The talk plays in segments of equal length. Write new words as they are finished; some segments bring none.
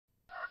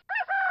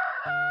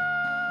Good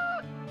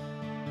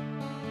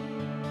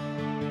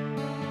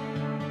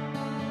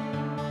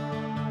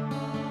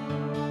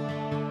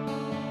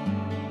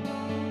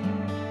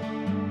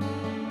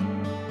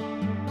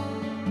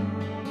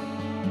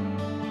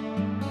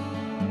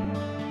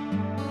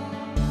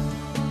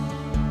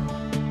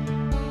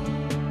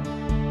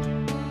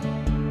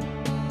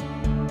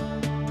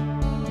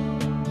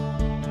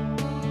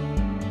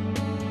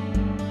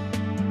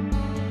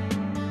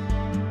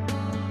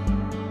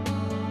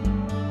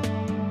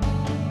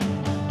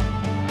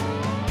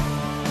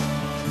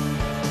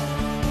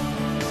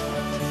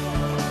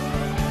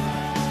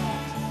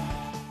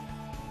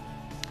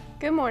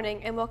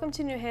morning and welcome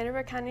to New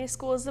Hanover County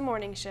Schools The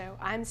Morning Show.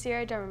 I'm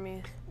Sierra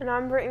Dummermuth. And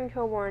I'm Britton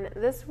Kilborn.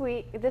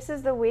 This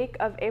is the week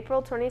of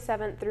April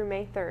 27th through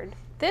May 3rd.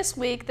 This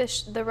week,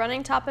 the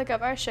running topic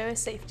of our show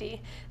is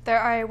safety. There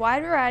are a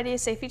wide variety of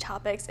safety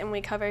topics and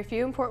we cover a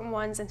few important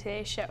ones in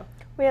today's show.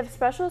 We have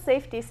special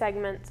safety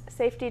segments,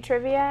 safety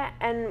trivia,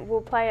 and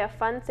we'll play a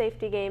fun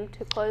safety game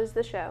to close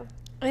the show.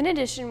 In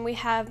addition, we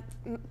have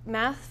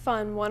Math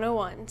Fun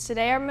 101.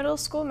 Today, our middle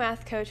school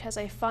math coach has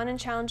a fun and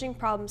challenging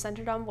problem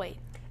centered on weight.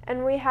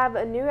 And we have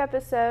a new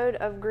episode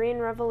of Green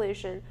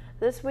Revolution.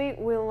 This week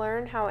we'll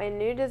learn how a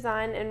new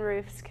design in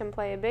roofs can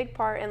play a big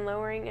part in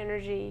lowering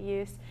energy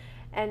use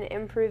and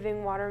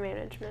improving water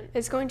management.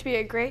 It's going to be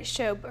a great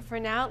show, but for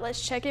now,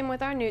 let's check in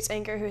with our news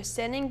anchor who is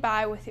standing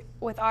by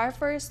with our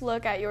first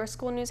look at your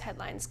school news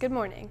headlines. Good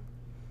morning.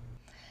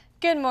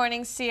 Good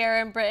morning,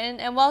 Sierra and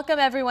Britton, and welcome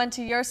everyone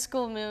to your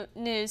school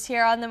news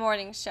here on The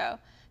Morning Show.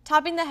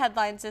 Topping the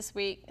headlines this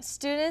week,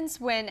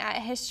 students win at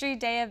History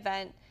Day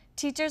event.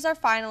 Teachers are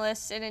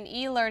finalists in an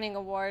e-learning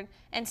award,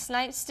 and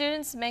Snipes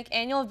students make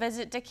annual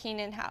visit to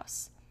Keenan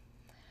House.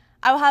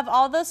 I will have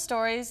all those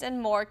stories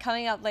and more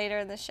coming up later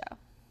in the show.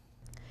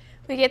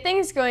 We get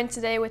things going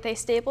today with a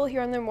staple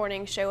here on The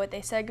Morning Show with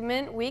a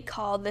segment we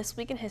call This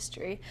Week in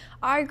History.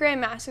 Our Grand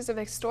Masters of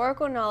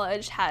Historical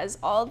Knowledge has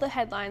all the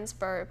headlines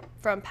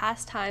from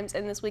past times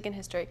in This Week in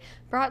History,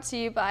 brought to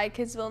you by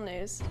Kidsville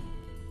News.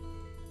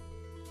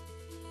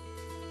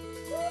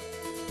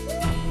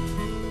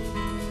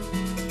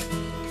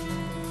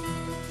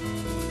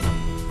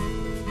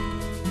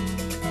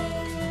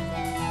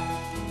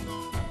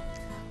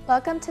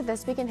 Welcome to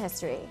This Week in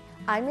History.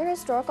 I'm your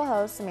historical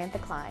host, Samantha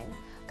Klein,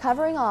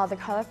 covering all the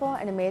colorful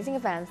and amazing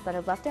events that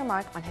have left their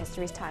mark on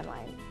history's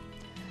timeline.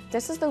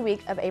 This is the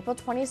week of April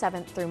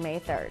 27th through May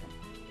 3rd.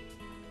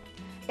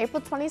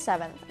 April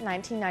 27th,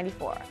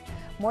 1994.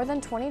 More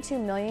than 22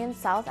 million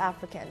South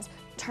Africans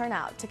turn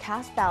out to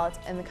cast ballots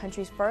in the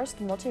country's first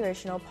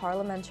multiracial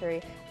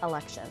parliamentary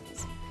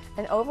elections.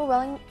 An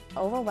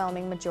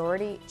overwhelming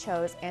majority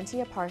chose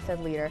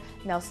anti-apartheid leader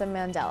Nelson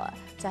Mandela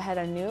to head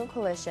a new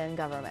coalition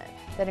government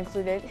that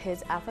included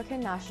his African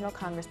National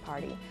Congress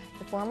Party,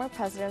 the former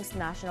President's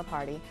National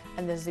Party,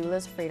 and the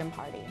Zulu's Freedom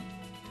Party.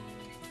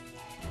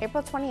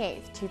 April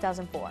 28,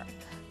 2004.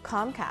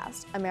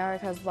 Comcast,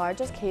 America's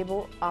largest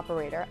cable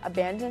operator,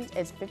 abandoned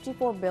its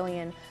 $54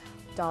 billion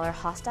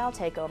hostile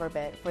takeover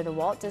bid for the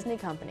Walt Disney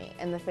Company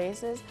in the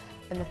face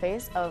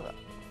of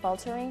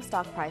faltering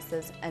stock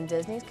prices and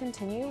Disney's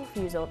continued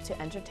refusal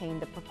to entertain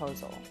the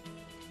proposal.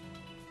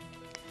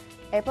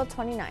 April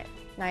 29,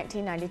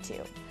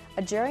 1992.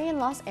 A jury in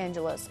Los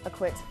Angeles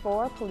acquits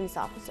 4 police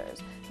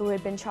officers who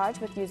had been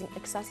charged with using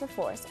excessive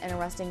force in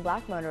arresting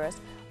black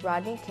motorist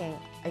Rodney King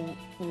a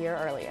year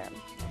earlier.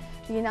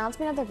 The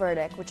announcement of the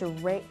verdict, which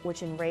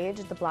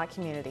enraged the black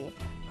community,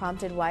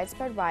 prompted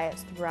widespread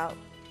riots throughout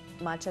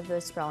much of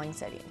the sprawling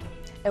city.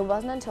 It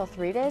wasn't until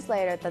 3 days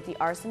later that the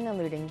arson and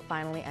looting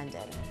finally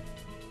ended.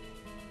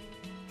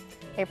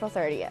 April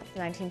 30th,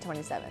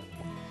 1927.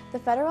 The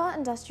Federal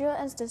Industrial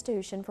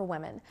Institution for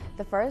Women,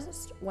 the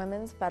first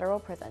women's federal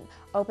prison,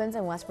 opens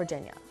in West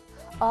Virginia.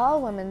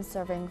 All women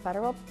serving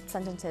federal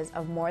sentences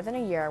of more than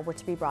a year were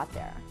to be brought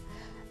there.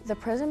 The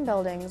prison's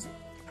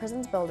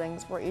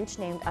buildings were each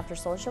named after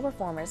social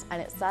reformers, and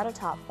it sat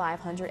atop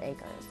 500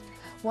 acres.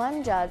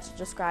 One judge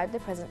described the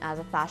prison as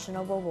a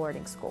fashionable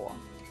boarding school.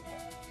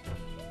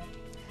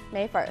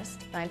 May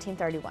 1st,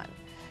 1931.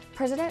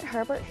 President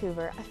Herbert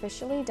Hoover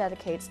officially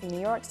dedicates New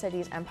York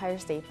City's Empire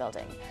State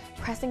Building,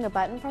 pressing the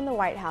button from the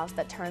White House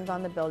that turns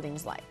on the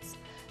building's lights.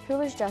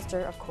 Hoover's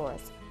gesture, of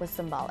course, was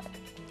symbolic.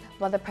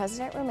 While the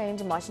president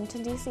remained in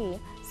Washington, D.C.,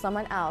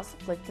 someone else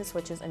flicked the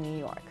switches in New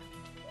York.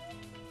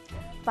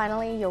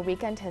 Finally, your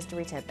weekend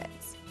history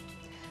tidbits.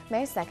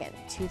 May 2nd,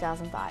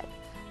 2005.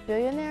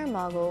 Billionaire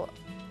mogul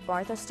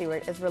Martha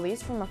Stewart is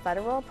released from a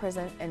federal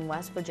prison in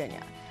West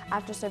Virginia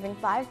after serving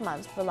 5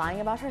 months for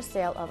lying about her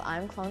sale of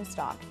I'm Clone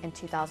stock in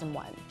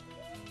 2001.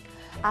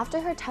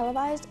 After her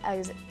televised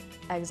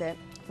exit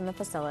from the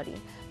facility,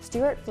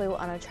 Stewart flew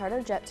on a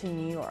charter jet to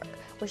New York,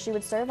 where she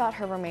would serve out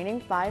her remaining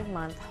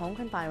 5-month home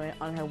confinement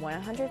on her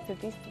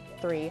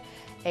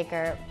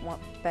 153-acre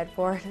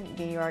Bedford,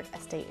 New York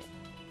estate.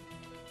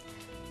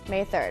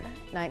 May 3rd,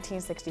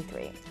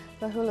 1963.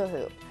 The hula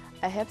hoop,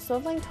 a hip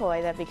swiveling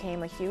toy that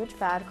became a huge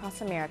fad across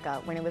America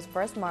when it was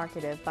first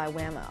marketed by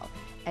Wham-O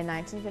in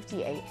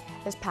 1958,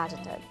 is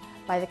patented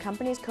by the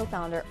company's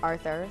co-founder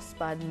Arthur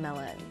Spud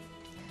Mellon.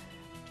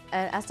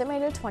 An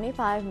estimated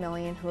 25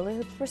 million hula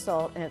hoops were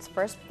sold in its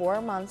first 4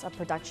 months of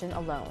production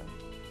alone.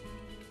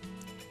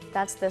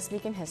 That's This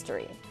Week in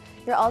History,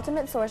 your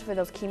ultimate source for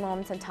those key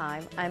moments in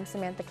time. I'm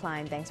Samantha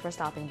Klein. Thanks for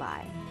stopping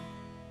by.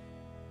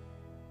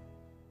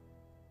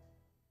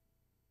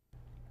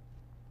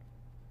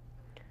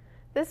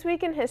 This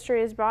Week in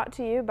History is brought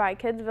to you by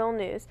Kidsville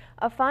News,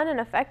 a fun and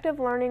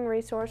effective learning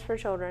resource for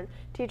children,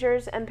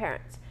 teachers, and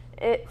parents.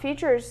 It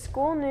features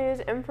school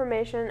news,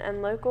 information,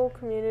 and local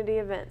community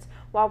events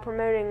while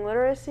promoting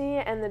literacy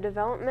and the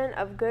development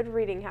of good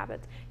reading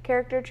habits,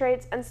 character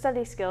traits, and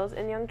study skills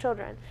in young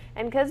children.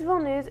 And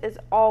Kidsville News is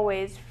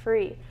always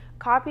free.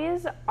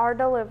 Copies are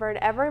delivered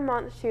every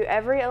month to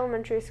every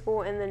elementary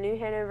school in the New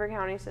Hanover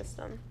County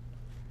system.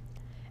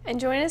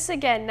 And join us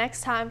again next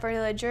time for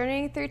another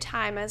journey through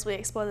time as we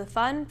explore the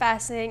fun,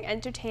 fascinating,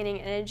 entertaining,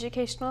 and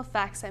educational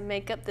facts that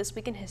make up This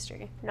Week in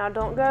History. Now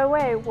don't go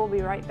away, we'll be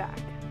right back.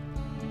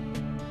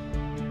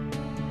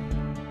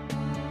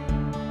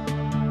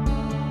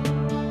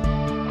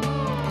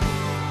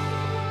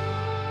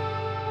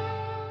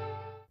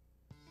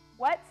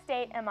 What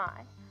state am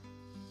I?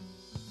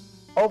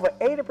 Over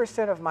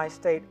 80% of my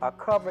state are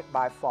covered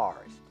by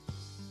forest.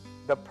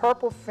 The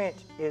purple finch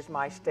is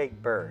my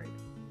state bird.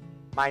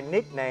 My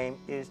nickname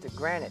is the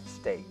Granite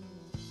State.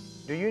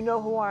 Do you know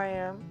who I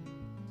am?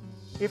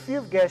 If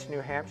you've guessed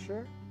New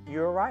Hampshire,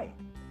 you're right.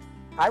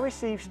 I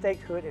received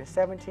statehood in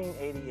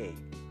 1788.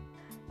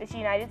 This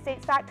United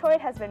States factoid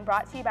has been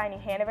brought to you by New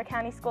Hanover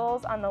County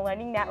Schools on the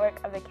Learning Network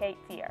of the Cape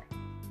Fear.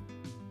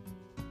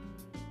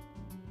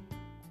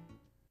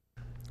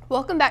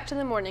 Welcome back to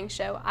the morning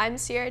show. I'm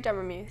Sierra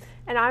Dummermuth.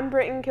 And I'm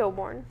Britton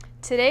Kilborn.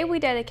 Today we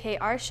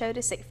dedicate our show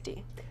to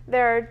safety.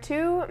 There are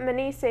too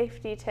many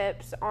safety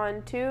tips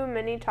on too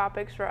many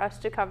topics for us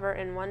to cover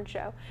in one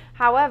show.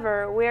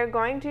 However, we are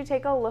going to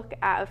take a look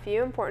at a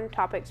few important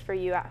topics for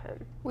you at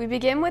home. We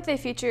begin with a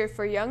feature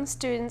for young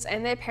students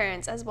and their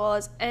parents, as well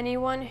as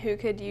anyone who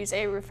could use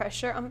a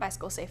refresher on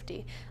bicycle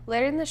safety.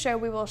 Later in the show,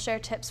 we will share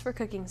tips for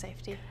cooking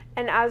safety.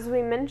 And as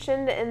we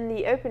mentioned in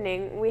the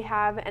opening, we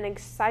have an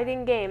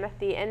exciting game at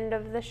the end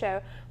of the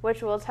show,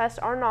 which will test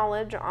our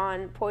knowledge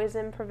on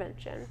poison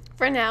prevention.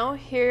 For now,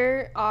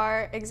 here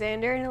are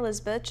Alexander and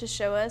Elizabeth to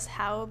show us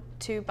how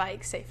to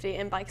bike safety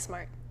and bike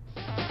smart.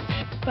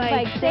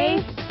 Bike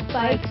safe,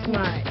 bike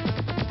smart.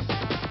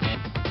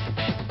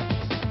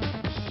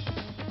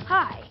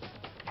 Hi,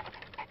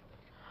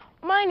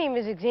 my name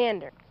is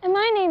Alexander. And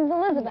my name's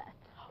Elizabeth.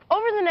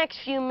 Over the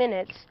next few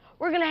minutes,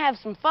 we're going to have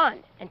some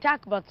fun and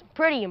talk about some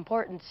pretty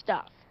important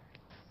stuff.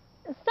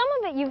 Some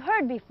of it you've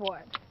heard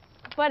before,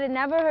 but it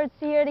never hurts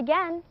to hear it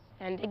again.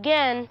 And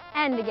again.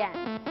 And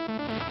again.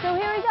 So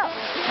here we go.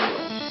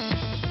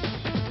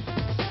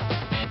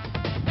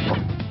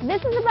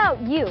 This is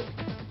about you,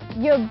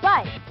 your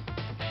bike,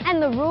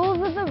 and the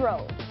rules of the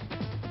road.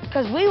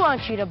 Because we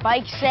want you to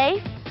bike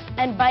safe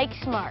and bike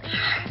smart.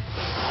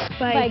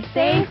 Bike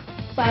safe,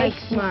 bike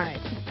smart.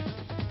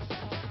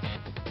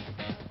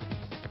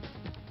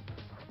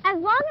 As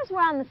long as we're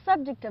on the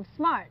subject of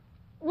smart,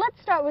 let's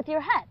start with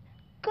your head.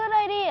 Good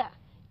idea.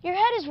 Your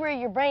head is where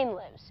your brain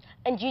lives,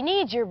 and you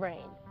need your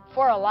brain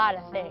for a lot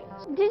of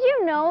things. Did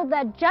you know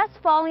that just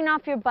falling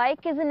off your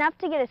bike is enough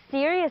to get a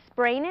serious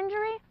brain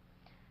injury?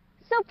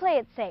 So play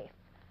it safe.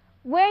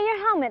 Wear your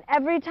helmet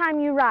every time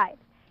you ride.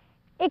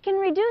 It can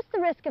reduce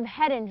the risk of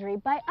head injury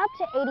by up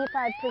to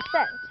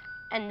 85%.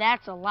 And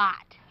that's a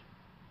lot.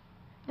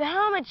 The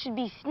helmet should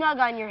be snug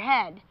on your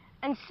head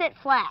and sit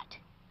flat.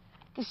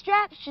 The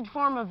strap should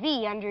form a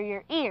V under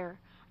your ear,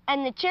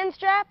 and the chin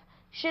strap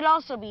should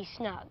also be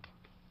snug.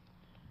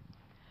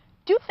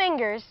 2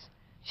 fingers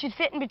should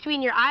fit in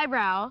between your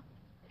eyebrow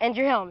and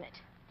your helmet.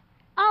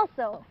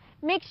 Also,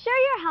 make sure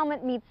your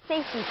helmet meets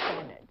safety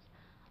standards.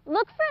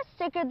 Look for a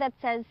sticker that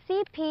says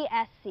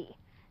CPSC.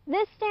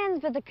 This stands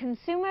for the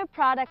Consumer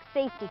Product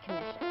Safety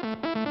Commission.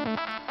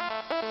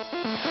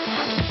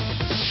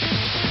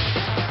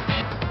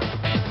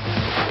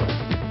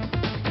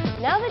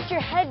 Now that your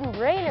head and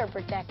brain are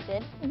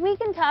protected, we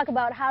can talk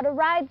about how to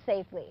ride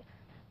safely.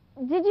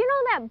 Did you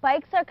know that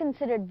bikes are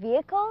considered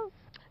vehicles?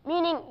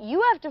 meaning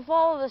you have to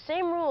follow the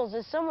same rules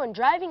as someone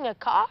driving a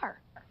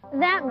car.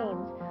 That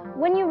means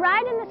when you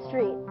ride in the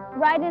street,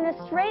 ride in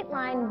a straight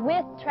line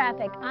with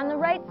traffic on the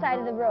right side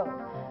of the road.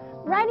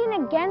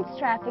 Riding against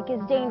traffic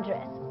is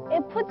dangerous.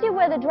 It puts you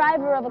where the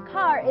driver of a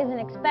car isn't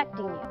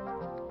expecting you.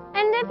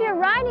 And if you're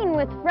riding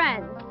with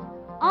friends,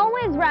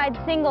 always ride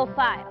single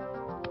file.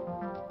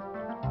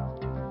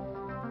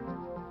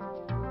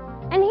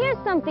 And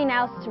here's something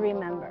else to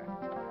remember.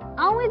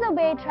 Always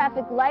obey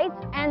traffic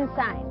lights and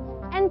signs,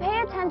 and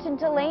pay attention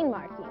to lane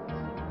markings.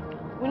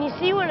 When you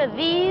see one of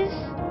these,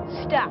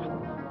 stop.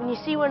 When you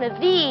see one of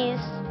these,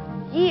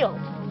 yield.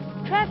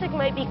 Traffic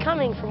might be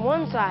coming from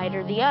one side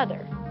or the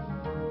other.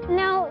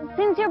 Now,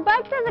 since your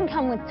bike doesn't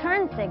come with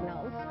turn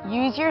signals,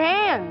 use your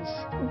hands.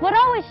 But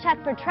always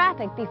check for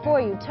traffic before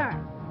you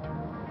turn.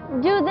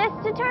 Do this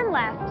to turn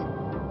left,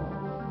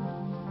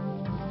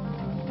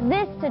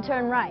 this to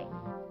turn right.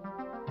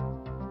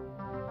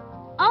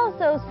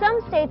 Also, some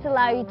states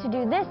allow you to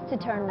do this to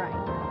turn right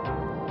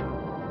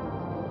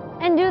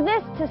and do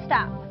this to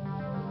stop.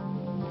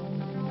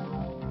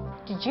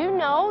 Did you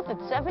know that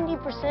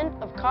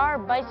 70% of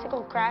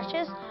car-bicycle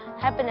crashes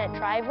happen at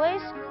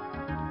driveways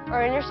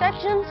or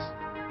intersections?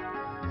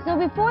 So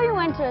before you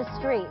enter a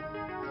street,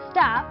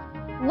 stop,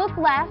 look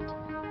left,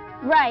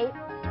 right,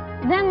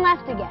 then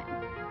left again.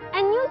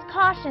 And use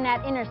caution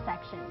at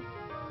intersections.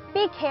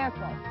 Be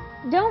careful.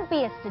 Don't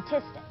be a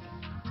statistic.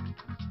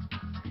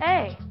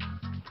 Hey,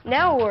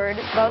 now a word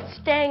about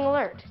staying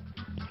alert.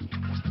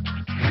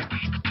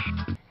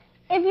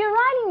 If you're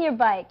riding your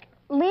bike,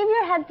 leave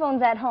your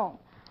headphones at home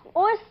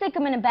or stick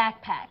them in a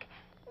backpack.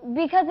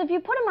 Because if you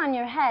put them on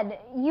your head,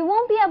 you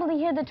won't be able to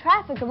hear the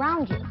traffic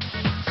around you.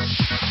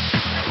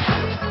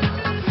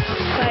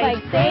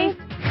 Bike safe,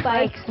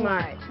 bike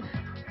smart.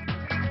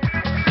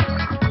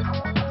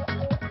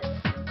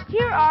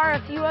 Here are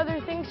a few other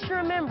things to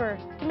remember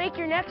to make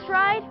your next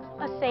ride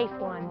a safe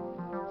one.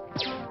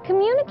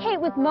 Communicate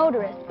with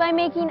motorists by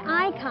making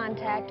eye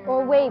contact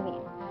or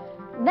waving.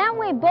 That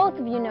way both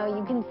of you know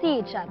you can see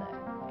each other.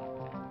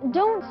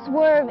 Don't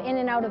swerve in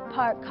and out of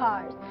parked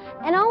cars,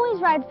 and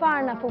always ride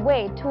far enough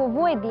away to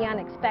avoid the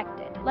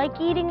unexpected. Like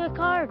eating a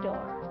car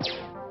door.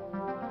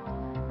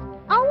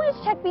 Always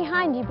check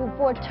behind you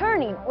before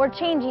turning or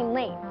changing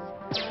lanes.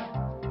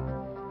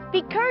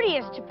 Be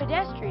courteous to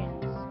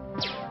pedestrians.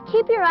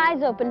 Keep your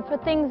eyes open for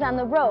things on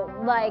the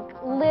road, like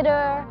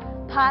litter,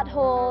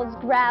 potholes,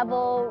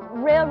 gravel,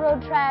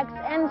 railroad tracks,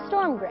 and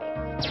storm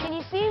drains. Can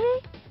you see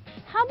me?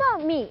 How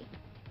about me?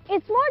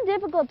 It's more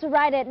difficult to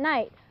ride at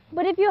night,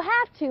 but if you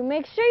have to,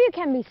 make sure you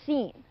can be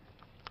seen.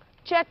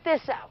 Check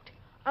this out.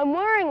 I'm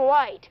wearing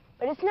white,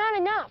 but it's not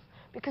enough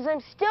because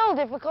I'm still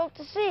difficult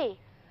to see.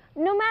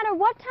 No matter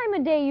what time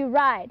of day you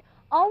ride,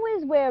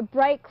 always wear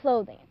bright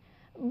clothing.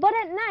 But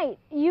at night,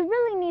 you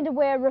really need to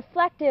wear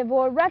reflective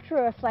or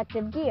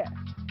retro-reflective gear.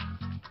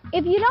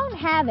 If you don't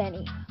have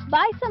any,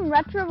 buy some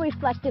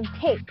retro-reflective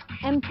tape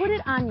and put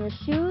it on your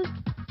shoes,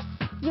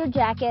 your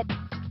jacket,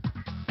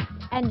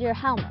 and your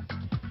helmet.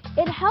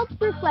 It helps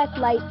reflect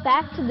light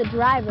back to the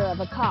driver of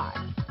a car.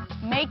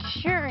 Make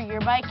sure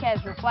your bike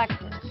has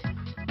reflectors.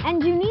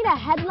 And you need a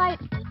headlight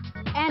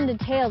and a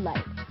tail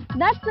light.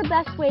 That's the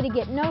best way to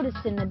get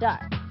noticed in the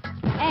dark.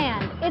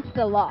 And it's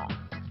the law.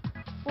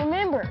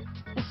 Remember,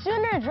 the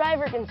sooner a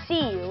driver can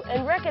see you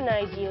and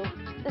recognize you,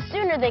 the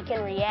sooner they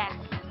can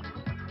react.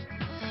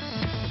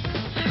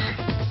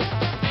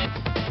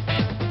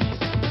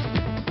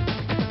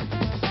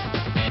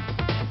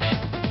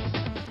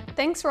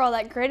 Thanks for all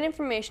that great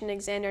information,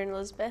 Alexander and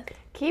Elizabeth.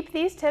 Keep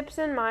these tips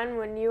in mind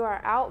when you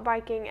are out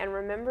biking, and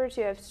remember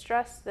to have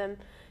stressed them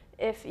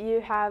if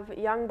you have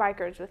young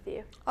bikers with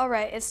you. All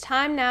right, it's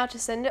time now to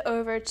send it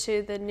over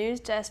to the news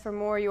desk for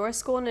more Your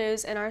School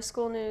News and Our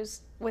School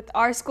News with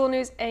our School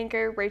News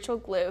anchor, Rachel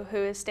Glue, who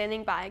is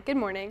standing by. Good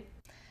morning.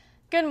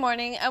 Good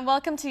morning, and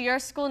welcome to Your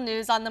School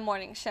News on the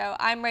Morning Show.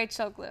 I'm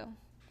Rachel Glue.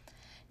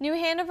 New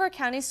Hanover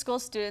County School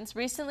students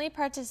recently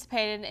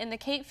participated in the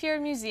Cape Fear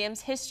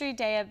Museum's History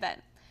Day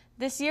event.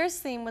 This year's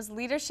theme was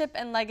Leadership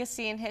and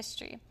Legacy in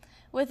History.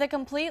 With a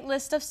complete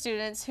list of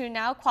students who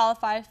now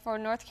qualify for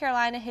North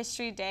Carolina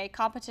History Day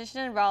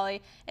competition in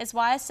Raleigh is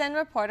YSN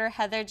reporter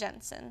Heather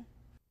Jensen.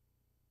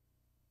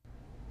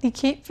 The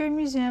Cape Fear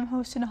Museum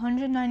hosted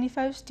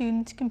 195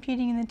 students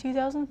competing in the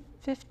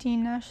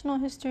 2015 National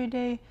History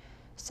Day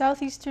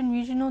Southeastern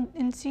Regional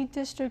NC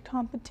District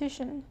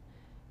competition.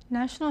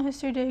 National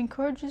History Day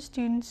encourages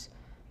students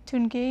to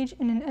engage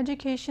in an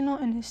educational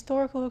and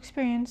historical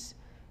experience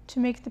to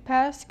make the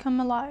past come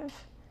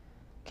alive.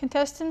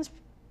 Contestants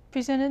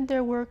presented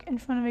their work in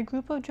front of a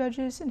group of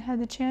judges and had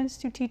the chance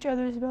to teach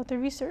others about their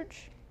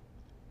research.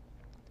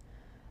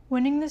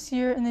 Winning this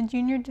year in the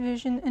Junior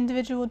Division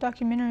individual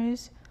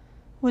documentaries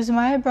was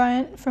Maya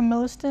Bryant from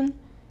Milliston,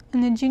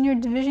 and the Junior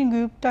Division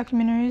group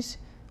documentaries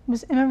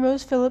was Emma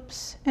Rose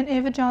Phillips and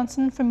Ava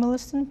Johnson from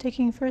Milliston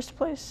taking first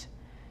place,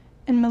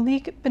 and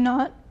Malik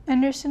Benat,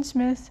 Anderson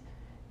Smith,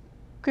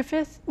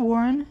 Griffith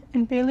Warren,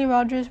 and Bailey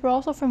Rogers were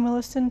also from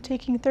Williston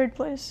taking third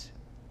place.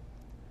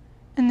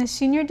 In the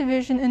Senior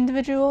Division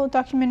individual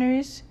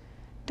documentaries,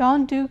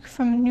 Dawn Duke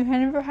from New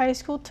Hanover High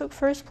School took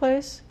first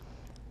place,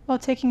 while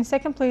taking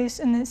second place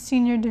in the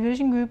Senior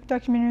Division group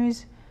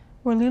documentaries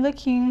were Leela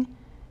King,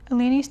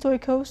 Eleni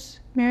Stoikos,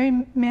 Mary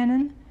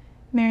Mann,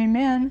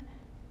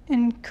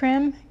 and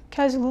Kram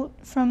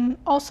Kazult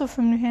also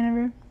from New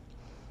Hanover.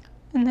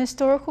 In the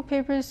Historical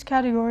Papers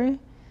category,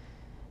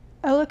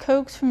 Ella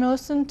Cokes from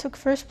Milliston took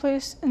first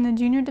place in the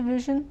Junior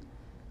Division,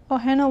 while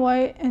Hannah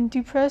White and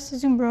Dupress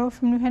Zumbro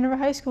from New Hanover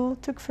High School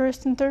took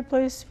first and third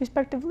place,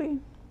 respectively.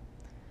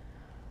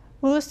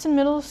 Williston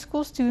Middle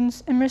School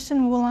students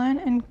Emerson Wooline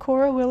and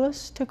Cora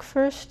Willis took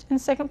first and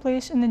second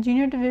place in the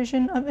Junior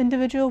Division of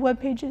individual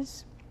web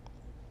pages,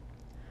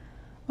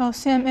 while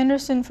Sam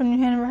Anderson from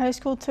New Hanover High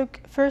School took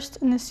first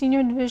in the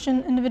Senior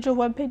Division individual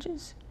web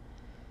pages.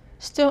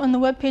 Still in the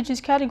web pages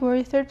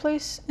category, third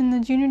place in the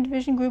Junior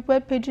Division group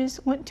web pages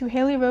went to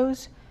Haley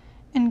Rose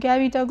and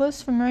Gabby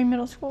Douglas from Murray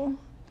Middle School.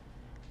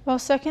 while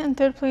second and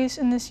third place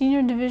in the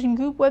senior division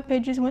group web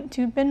pages went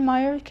to Ben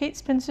Meyer, Kate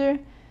Spencer,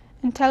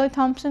 and Tally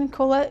Thompson,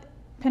 Colette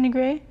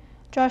Penegray,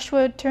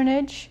 Joshua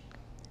Turnage,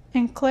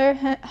 and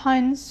Claire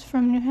Hines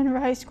from New Hanover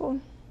High School.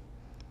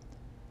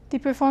 The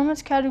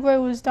performance category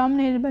was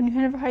dominated by New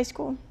Hanover High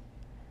School.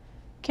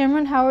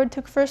 Cameron Howard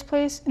took first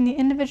place in the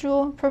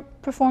individual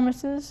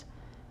performances,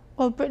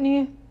 while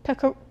Brittany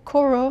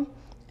Pecoro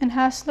and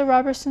Hassler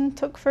Robertson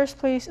took first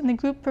place in the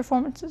group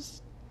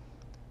performances.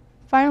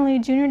 Finally,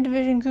 junior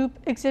division group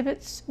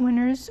exhibits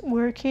winners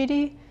were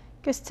Katie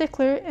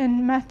Gestickler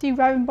and Matthew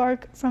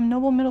Rivenbark from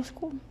Noble Middle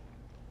School.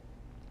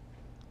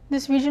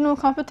 This regional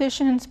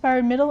competition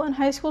inspired middle and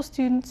high school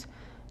students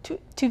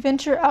to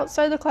venture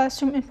outside the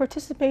classroom and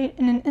participate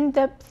in an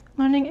in-depth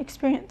learning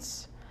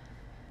experience.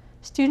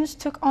 Students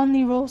took on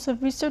the roles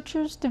of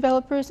researchers,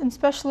 developers, and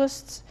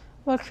specialists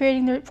while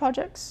creating their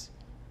projects.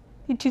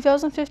 The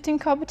 2015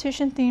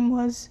 competition theme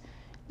was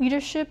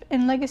Leadership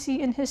and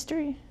Legacy in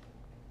History.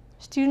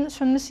 Students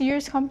from this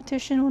year's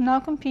competition will now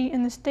compete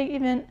in the state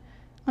event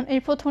on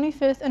April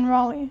 25th in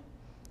Raleigh.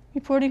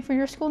 Reporting for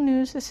Your School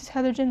News, this is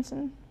Heather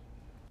Jensen.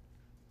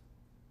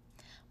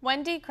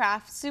 Wendy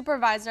Kraft,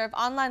 Supervisor of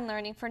Online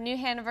Learning for New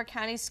Hanover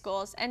County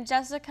Schools, and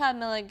Jessica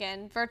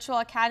Milligan, Virtual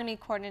Academy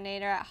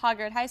Coordinator at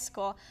Hoggard High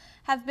School,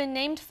 have been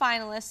named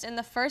finalists in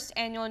the first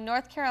annual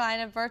North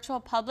Carolina Virtual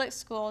Public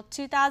School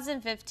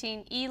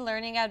 2015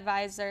 E-Learning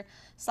Advisor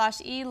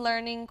 /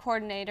 E-Learning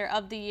Coordinator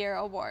of the Year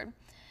Award.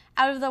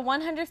 Out of the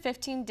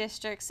 115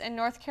 districts in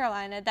North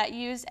Carolina that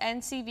use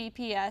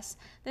NCVPS,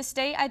 the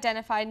state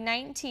identified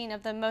 19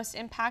 of the most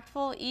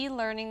impactful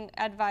E-Learning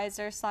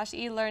Advisor /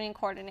 E-Learning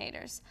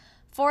Coordinators.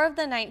 4 of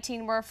the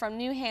 19 were from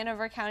New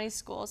Hanover County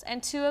Schools,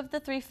 and 2 of the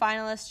 3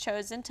 finalists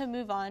chosen to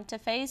move on to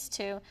Phase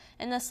 2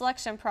 in the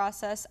selection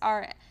process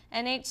are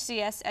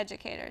NHCS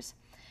educators.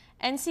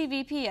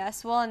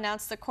 NCVPS will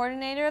announce the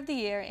Coordinator of the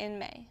Year in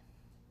May.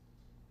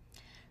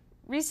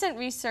 Recent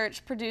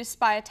research produced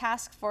by a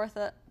task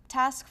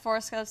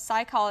force of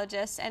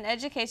psychologists and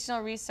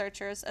educational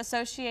researchers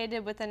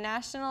associated with the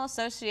National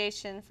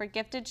Association for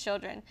Gifted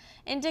Children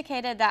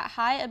indicated that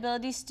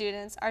high-ability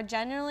students are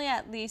generally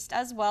at least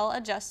as well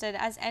adjusted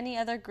as any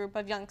other group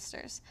of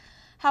youngsters.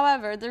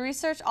 However, the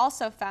research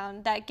also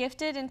found that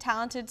gifted and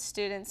talented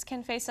students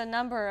can face a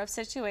number of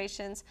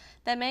situations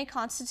that may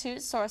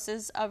constitute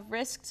sources of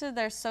risk to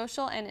their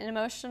social and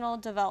emotional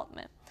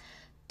development.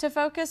 To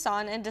focus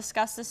on and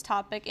discuss this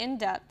topic in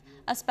depth,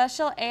 a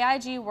special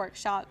AIG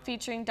workshop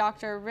featuring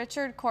Dr.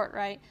 Richard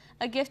Courtwright,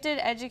 a gifted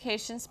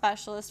education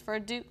specialist for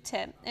Duke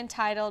Tip,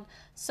 entitled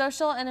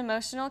Social and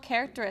Emotional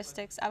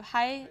Characteristics of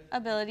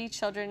High-Ability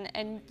Children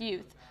and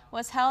Youth,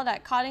 was held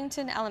at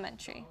Coddington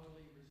Elementary.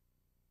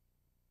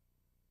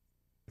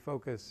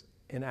 Focus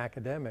in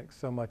academics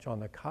so much on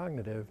the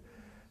cognitive.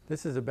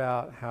 This is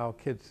about how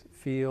kids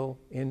feel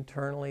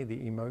internally,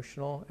 the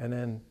emotional, and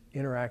then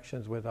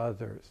interactions with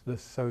others, the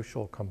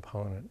social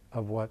component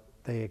of what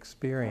they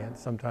experience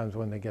sometimes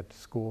when they get to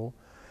school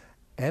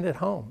and at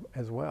home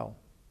as well.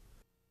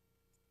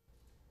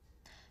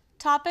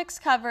 Topics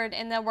covered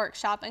in the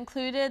workshop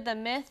included the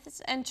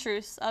myths and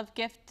truths of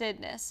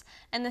giftedness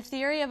and the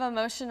theory of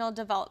emotional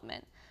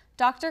development.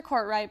 Dr.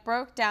 Courtwright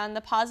broke down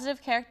the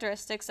positive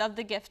characteristics of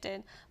the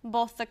gifted,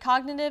 both the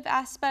cognitive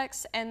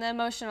aspects and the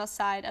emotional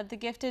side of the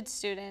gifted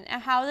student,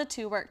 and how the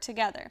two work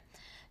together.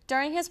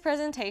 During his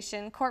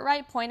presentation,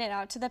 Courtwright pointed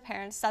out to the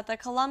parents that the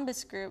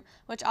Columbus Group,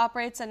 which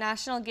operates a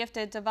National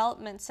Gifted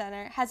Development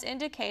Center, has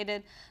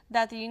indicated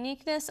that the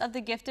uniqueness of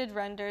the gifted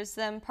renders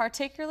them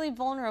particularly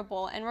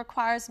vulnerable and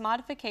requires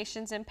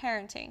modifications in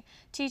parenting,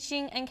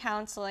 teaching, and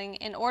counseling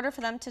in order for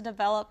them to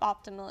develop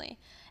optimally.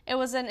 It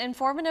was an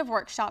informative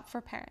workshop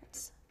for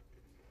parents.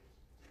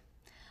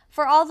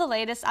 For all the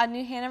latest on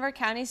New Hanover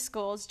County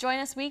Schools, join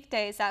us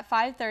weekdays at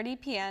 5:30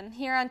 p.m.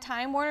 here on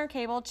Time Warner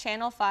Cable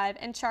Channel 5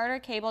 and Charter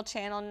Cable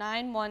Channel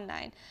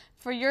 919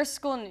 for Your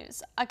School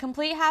News, a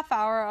complete half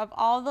hour of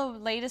all the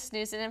latest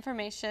news and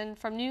information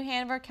from New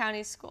Hanover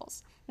County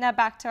Schools. Now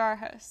back to our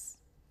hosts.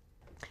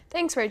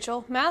 Thanks,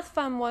 Rachel. Math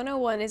Fun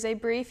 101 is a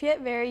brief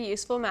yet very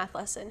useful math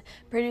lesson,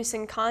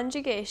 producing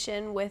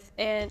conjugation with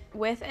and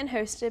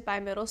hosted by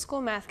middle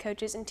school math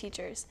coaches and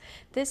teachers.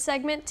 This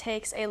segment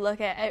takes a look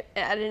at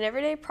an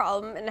everyday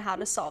problem and how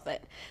to solve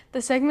it.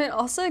 The segment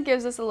also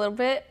gives us a little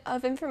bit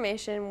of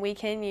information we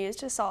can use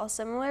to solve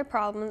similar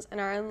problems in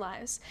our own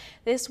lives.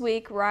 This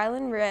week,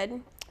 Rylan Red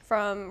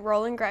from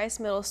Roland Grice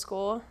Middle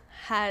School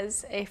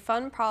has a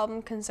fun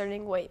problem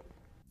concerning weight.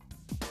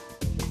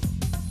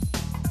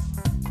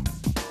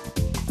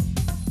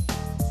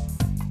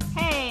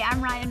 Hey,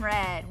 I'm Ryan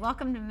Red.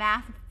 Welcome to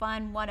Math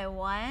Fun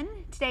 101.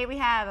 Today we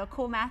have a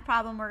cool math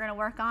problem we're going to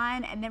work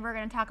on, and then we're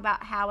going to talk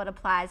about how it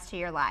applies to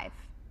your life.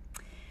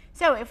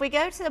 So if we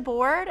go to the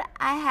board,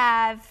 I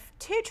have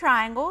 2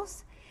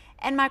 triangles,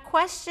 and my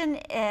question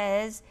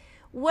is,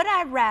 would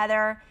I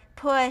rather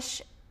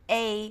push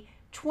a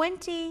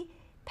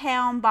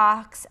 20-pound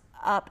box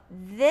up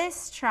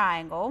this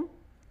triangle,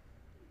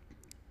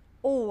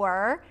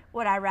 or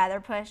would I rather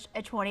push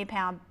a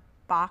 20-pound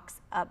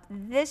box up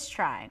this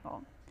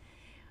triangle?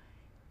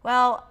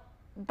 Well,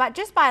 but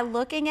just by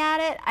looking at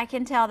it, I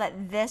can tell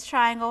that this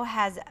triangle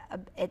has,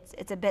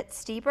 it's a bit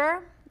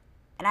steeper,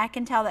 and I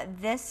can tell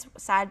that this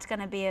side's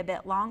gonna be a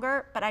bit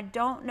longer, but I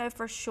don't know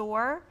for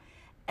sure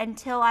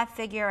until I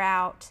figure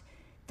out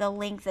the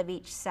length of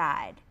each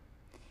side.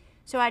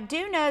 So I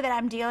do know that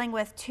I'm dealing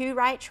with two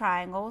right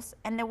triangles,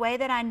 and the way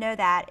that I know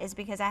that is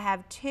because I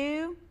have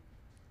two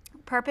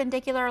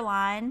perpendicular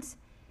lines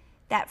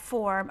that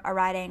form a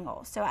right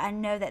angle. So I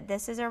know that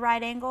this is a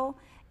right angle,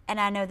 and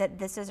I know that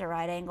this is a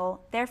right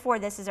angle, therefore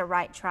this is a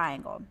right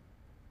triangle.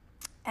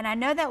 And I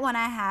know that when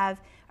I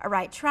have a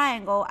right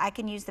triangle, I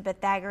can use the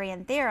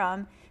Pythagorean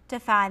theorem to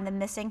find the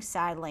missing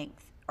side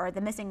length, or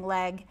the missing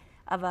leg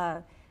of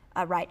a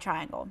right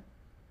triangle.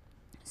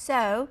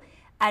 So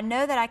I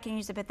know that I can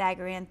use the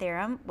Pythagorean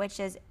theorem, which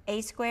is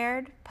a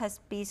squared plus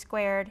b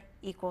squared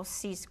equals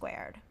c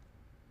squared.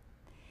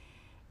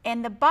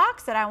 And the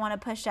box that I want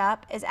to push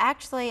up is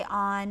actually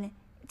on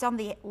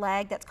the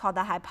leg that's called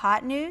the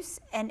hypotenuse,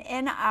 and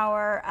in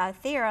our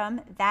theorem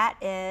that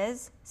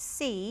is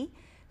c,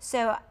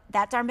 so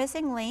that's our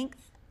missing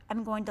length.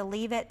 I'm going to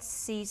leave it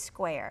c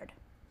squared.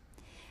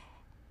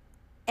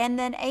 And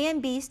then a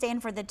and b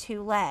stand for the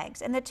two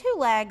legs, and the two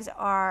legs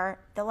are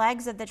the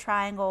legs of the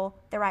triangle,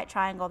 the right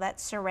triangle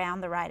that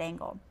surround the right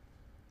angle.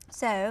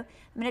 So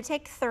I'm going to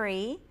take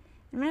 3,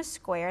 I'm going to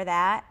square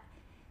that,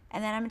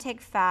 and then I'm going to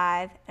take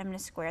 5, I'm going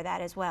to square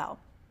that as well.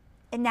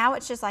 And now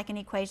it's just like an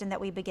equation that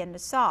we begin to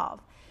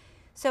solve.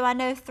 So I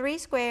know 3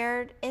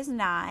 squared is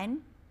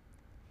 9,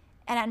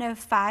 and I know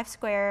 5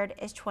 squared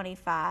is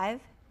 25,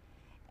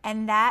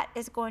 and that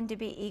is going to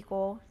be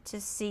equal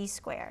to c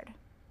squared.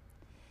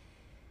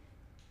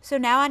 So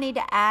now I need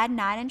to add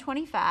 9 and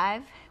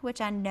 25, which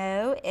I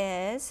know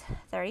is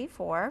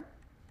 34.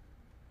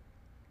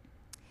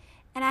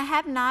 And I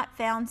have not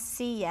found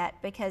c yet,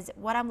 because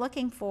what I'm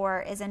looking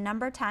for is a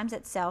number times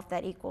itself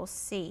that equals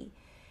c.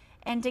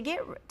 And to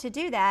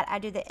do that, I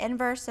do the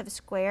inverse of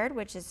squared,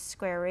 which is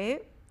square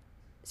root.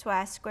 So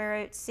I square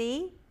root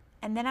c,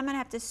 and then I'm going to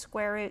have to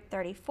square root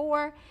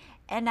 34,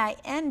 and I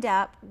end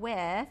up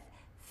with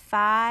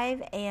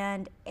 5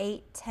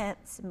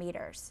 8/10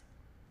 meters.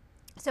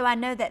 So I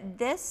know that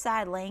this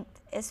side length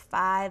is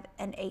 5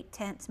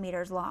 8/10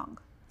 meters long.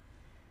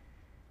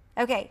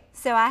 Okay,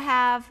 so I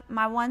have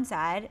my one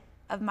side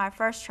of my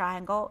first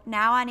triangle.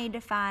 Now I need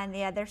to find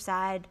the other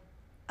side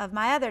of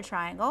my other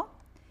triangle.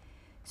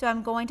 So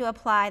I'm going to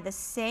apply the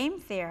same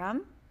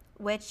theorem,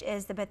 which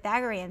is the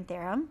Pythagorean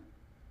theorem.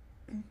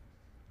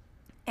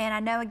 And I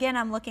know, again,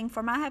 I'm looking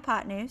for my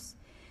hypotenuse.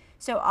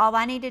 So all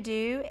I need to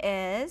do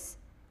is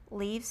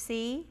leave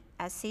c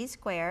as c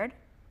squared,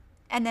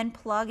 and then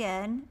plug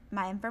in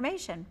my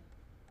information,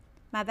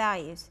 my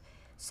values.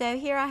 So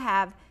here I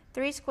have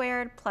 3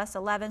 squared plus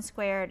 11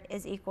 squared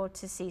is equal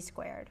to c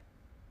squared.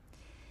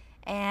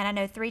 And I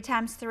know 3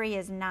 times 3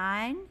 is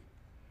 9,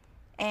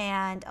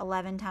 and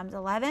 11 times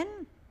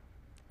 11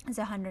 is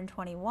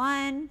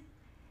 121,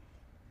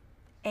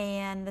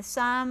 and the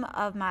sum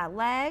of my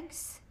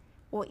legs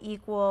will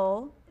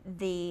equal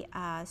the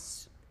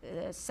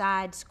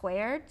side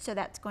squared, so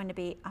that's going to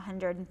be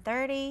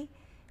 130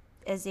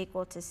 is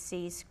equal to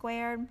c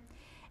squared.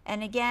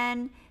 And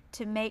again,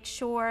 to make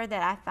sure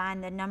that I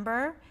find the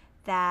number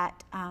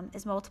that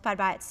is multiplied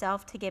by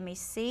itself to give me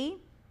c,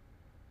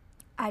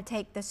 I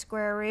take the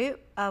square root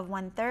of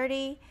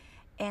 130,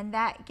 and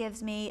that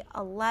gives me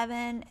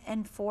 11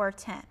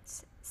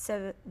 4/10.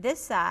 So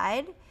this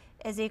side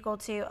is equal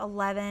to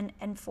 11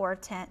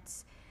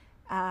 4/10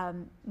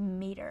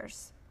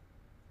 meters.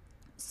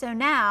 So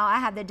now I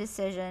have the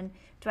decision,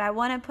 do I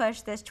want to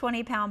push this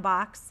 20-pound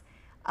box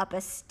up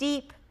a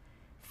steep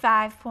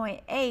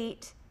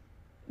 5.8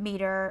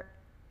 meter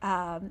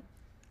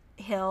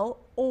hill,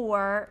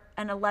 or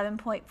an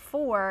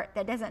 11.4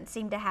 that doesn't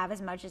seem to have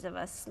as much of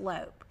a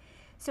slope?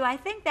 So I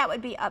think that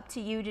would be up to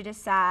you to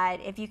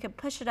decide if you could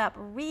push it up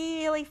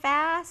really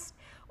fast,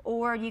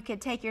 or you could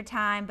take your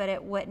time, but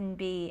it wouldn't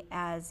be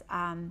as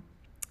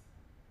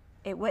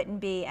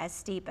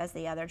steep as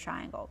the other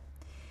triangle.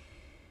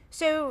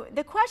 So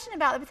the question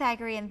about the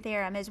Pythagorean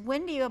theorem is,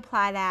 when do you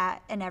apply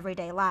that in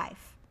everyday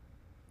life?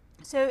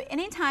 So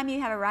anytime you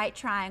have a right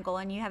triangle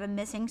and you have a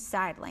missing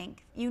side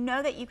length, you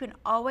know that you can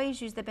always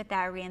use the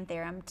Pythagorean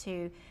theorem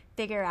to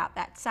figure out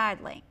that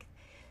side length.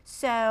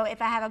 So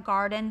if I have a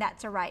garden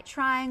that's a right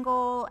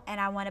triangle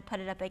and I want to put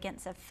it up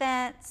against a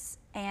fence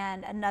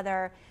and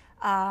another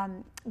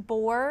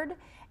board,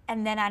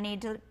 and then I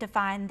need to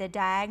define the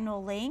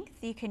diagonal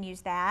length, you can use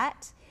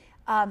that.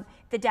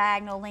 The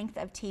diagonal length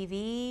of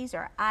TVs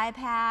or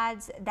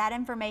iPads, that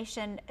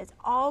information is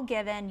all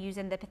given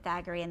using the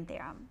Pythagorean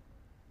theorem.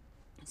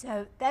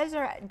 So those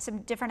are some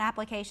different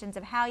applications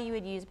of how you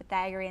would use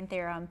Pythagorean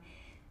theorem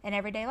in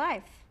everyday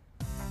life.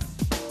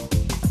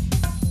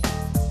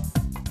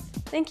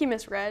 Thank you,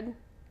 Miss Red.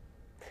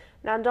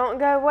 Now don't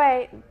go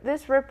away.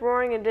 This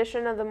rip-roaring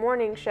edition of the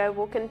morning show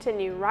will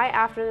continue right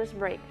after this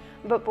break.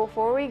 But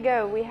before we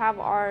go, we have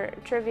our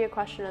trivia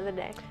question of the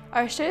day.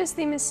 Our show's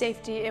theme is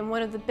safety, and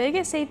one of the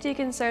biggest safety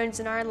concerns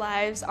in our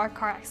lives are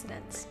car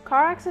accidents.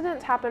 Car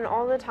accidents happen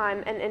all the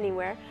time and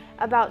anywhere.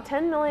 About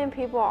 10 million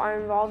people are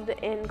involved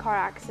in car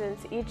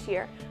accidents each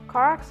year.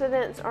 Car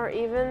accidents are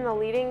even the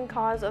leading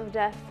cause of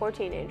death for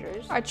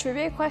teenagers. Our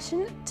trivia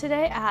question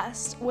today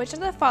asked, which of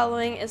the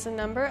following is the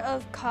number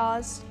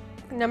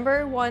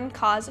one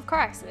cause of car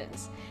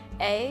accidents?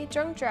 A,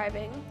 drunk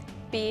driving,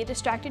 B,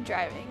 distracted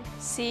driving,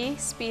 C,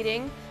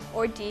 speeding,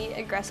 or D,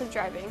 aggressive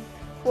driving?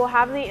 We'll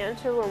have the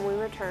answer when we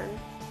return.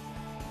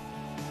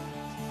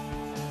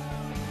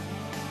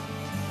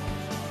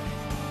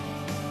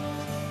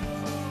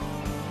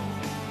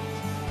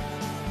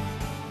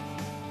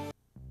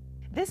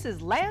 This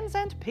is Lands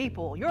and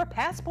People, your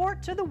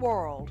passport to the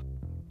world.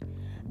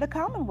 The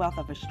Commonwealth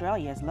of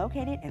Australia is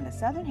located in the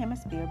southern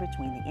hemisphere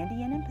between the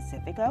Indian and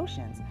Pacific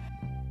Oceans.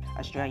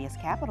 Australia's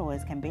capital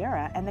is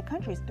Canberra, and the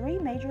country's 3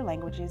 major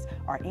languages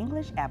are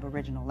English,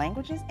 Aboriginal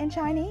languages, and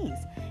Chinese.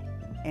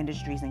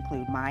 Industries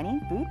include mining,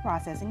 food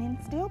processing,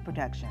 and steel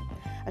production.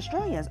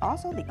 Australia is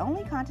also the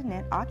only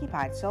continent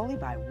occupied solely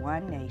by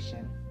one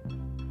nation.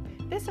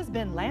 This has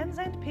been Lands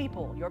and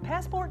People, your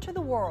passport to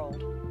the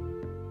world.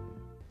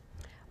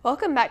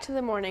 Welcome back to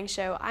the morning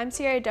show. I'm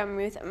Sierra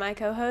Dumruth, and my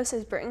co-host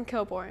is Britton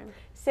Kilborn.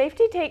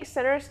 Safety takes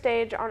center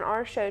stage on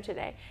our show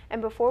today,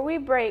 and before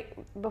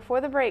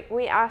the break,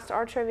 we asked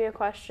our trivia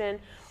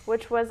question,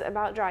 which was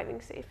about driving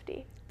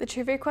safety. The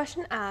trivia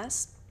question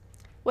asked,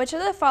 which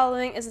of the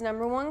following is the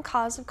number one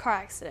cause of car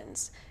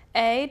accidents?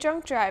 A,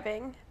 drunk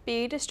driving,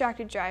 B,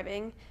 distracted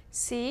driving,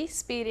 C,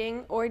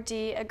 speeding, or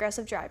D,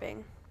 aggressive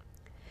driving?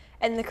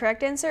 And the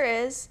correct answer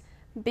is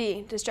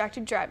B,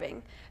 distracted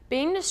driving.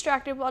 Being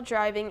distracted while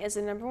driving is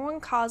the number one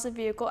cause of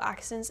vehicle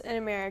accidents in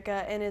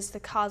America and is the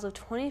cause of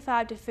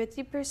 25 to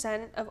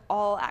 50% of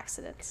all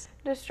accidents.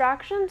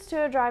 Distractions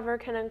to a driver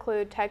can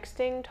include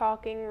texting,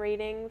 talking,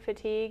 reading,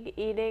 fatigue,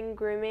 eating,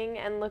 grooming,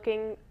 and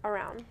looking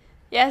around.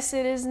 Yes,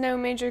 it is no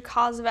major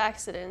cause of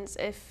accidents.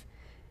 If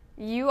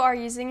you are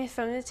using a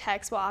phone to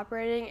text while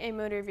operating a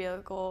motor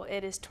vehicle,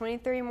 it is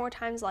 23 more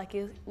times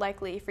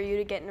likely for you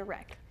to get in a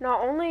wreck.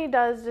 Not only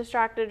does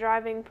distracted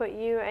driving put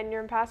you and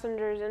your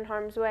passengers in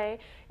harm's way,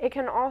 it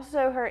can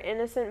also hurt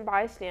innocent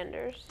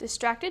bystanders.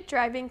 Distracted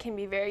driving can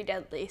be very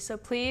deadly, so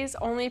please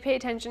only pay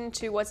attention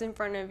to what's in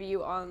front of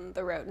you on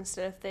the road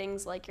instead of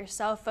things like your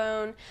cell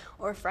phone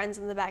or friends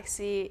in the back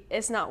seat.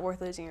 It's not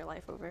worth losing your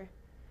life over.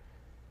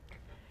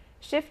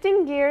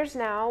 Shifting gears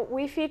now,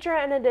 we feature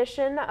an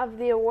edition of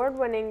the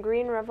award-winning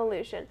Green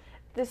Revolution.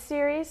 The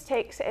series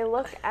takes a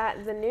look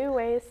at the new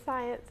ways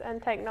science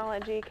and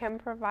technology can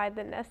provide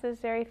the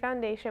necessary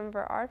foundation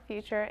for our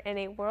future in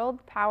a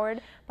world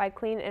powered by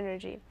clean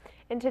energy.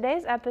 In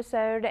today's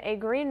episode, a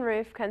green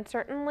roof can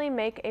certainly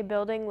make a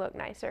building look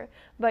nicer,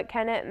 but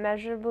can it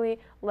measurably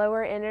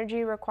lower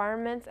energy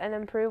requirements and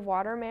improve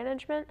water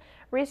management?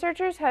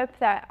 Researchers hope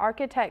that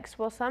architects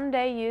will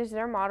someday use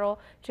their model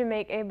to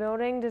make a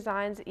building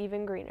designs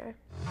even greener.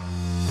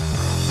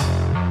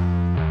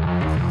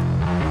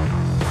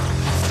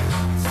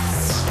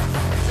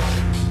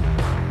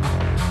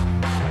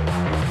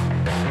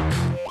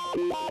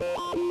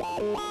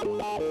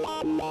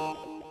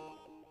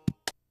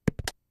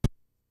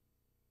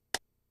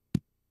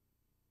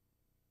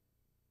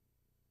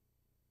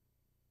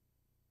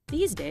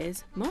 These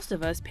days, most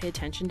of us pay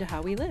attention to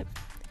how we live.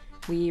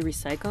 We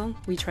recycle,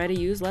 we try to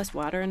use less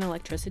water and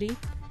electricity,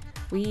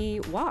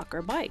 we walk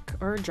or bike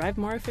or drive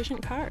more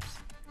efficient cars.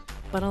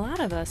 But a lot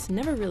of us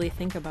never really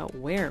think about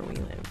where we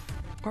live,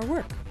 or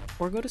work,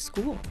 or go to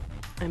school.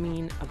 I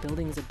mean, a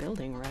building's a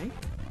building, right?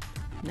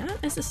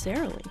 Not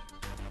necessarily.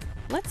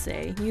 Let's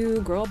say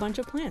you grow a bunch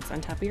of plants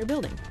on top of your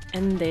building,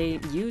 and they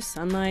use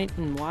sunlight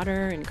and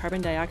water and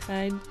carbon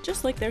dioxide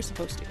just like they're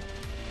supposed to.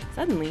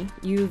 Suddenly,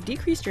 you've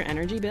decreased your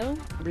energy bill,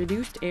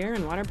 reduced air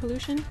and water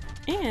pollution,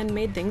 and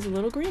made things a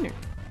little greener.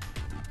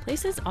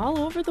 Places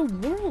all over the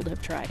world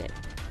have tried it.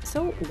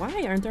 So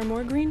why aren't there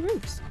more green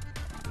roofs?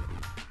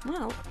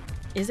 Well,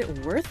 is it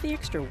worth the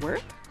extra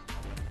work?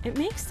 It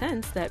makes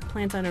sense that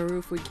plants on a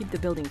roof would keep the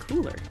building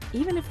cooler,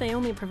 even if they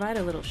only provide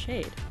a little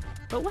shade.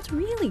 But what's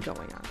really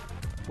going on?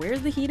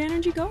 Where's the heat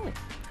energy going?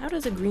 How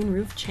does a green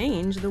roof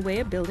change the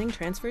way a building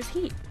transfers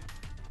heat?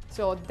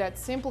 So that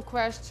simple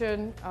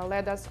question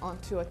led us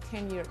onto a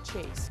 10-year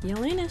chase.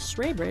 Yelena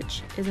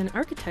Schrebrich is an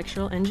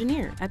architectural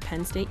engineer at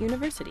Penn State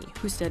University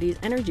who studies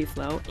energy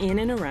flow in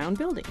and around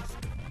buildings.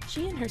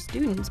 She and her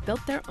students built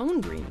their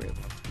own green roof,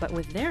 but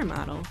with their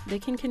model, they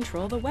can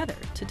control the weather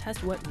to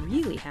test what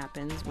really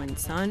happens when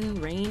sun,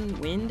 rain,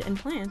 wind, and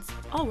plants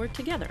all work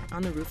together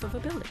on the roof of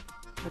a building.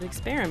 But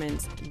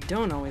experiments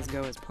don't always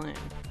go as planned.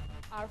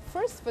 Our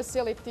first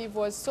facility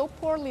was so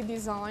poorly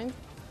designed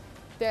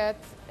that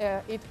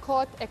it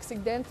caught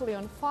accidentally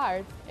on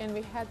fire and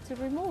we had to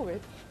remove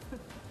it.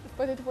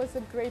 But it was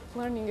a great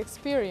learning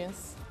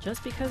experience.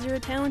 Just because you're a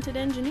talented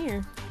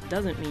engineer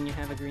doesn't mean you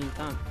have a green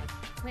thumb.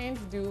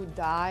 Plants do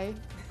die,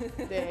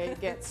 they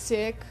get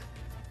sick,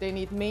 they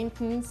need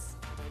maintenance.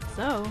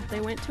 So they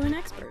went to an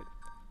expert.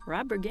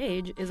 Rob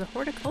Burgage is a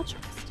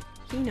horticulturist.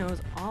 He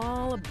knows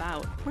all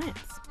about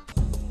plants.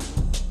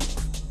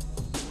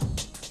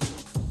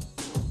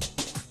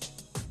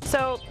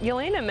 So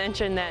Yelena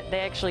mentioned that they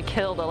actually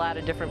killed a lot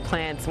of different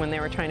plants when they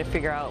were trying to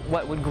figure out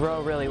what would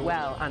grow really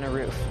well on a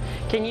roof.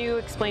 Can you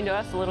explain to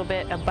us a little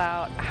bit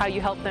about how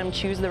you help them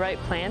choose the right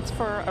plants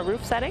for a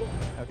roof setting?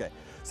 Okay,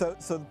 so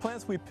the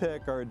plants we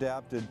pick are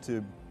adapted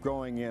to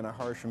growing in a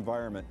harsh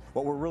environment.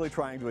 What we're really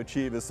trying to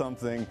achieve is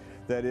something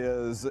that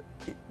is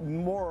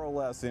more or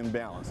less in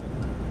balance.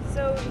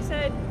 So you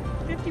said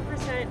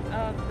 50%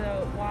 of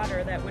the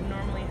water that would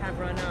normally have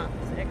run up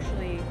is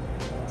actually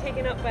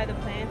taken up by the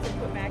plants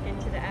and put back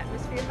into the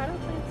atmosphere. How do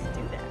plants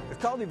do that?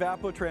 It's called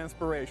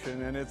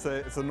evapotranspiration, and it's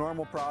a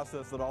normal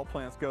process that all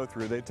plants go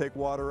through. They take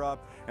water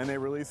up and they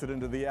release it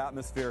into the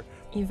atmosphere.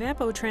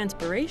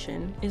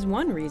 Evapotranspiration is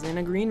one reason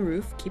a green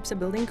roof keeps a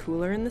building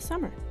cooler in the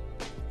summer.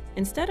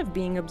 Instead of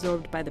being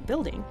absorbed by the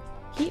building,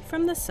 heat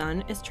from the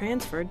sun is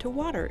transferred to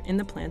water in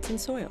the plants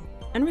and soil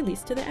and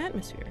released to the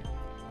atmosphere.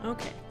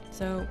 Okay,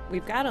 so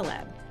we've got a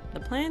lab. The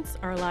plants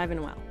are alive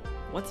and well.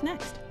 What's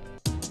next?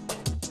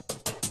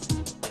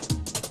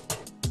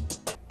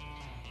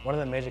 One of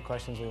the major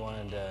questions we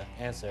wanted to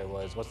answer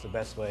was what's the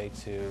best way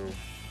to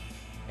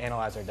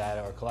analyze our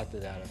data or collect the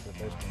data for the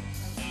first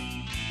place.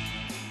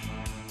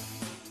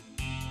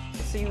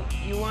 So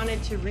you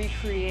wanted to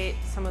recreate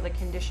some of the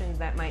conditions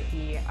that might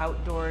be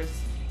outdoors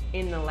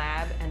in the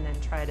lab and then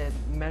try to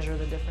measure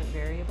the different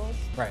variables?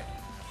 Right.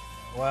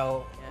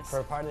 Well, Yes. for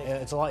a part of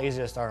it's a lot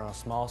easier to start on a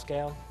small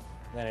scale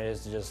than it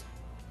is to just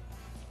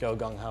go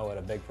gung-ho at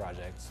a big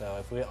project. So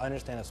if we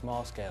understand a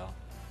small scale,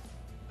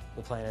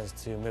 the plan is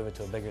to move it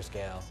to a bigger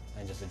scale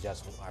and just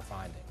adjust our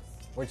findings.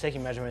 We're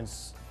taking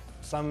measurements,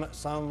 some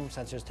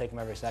sensors take them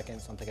every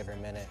second, some take every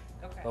minute,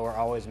 but we're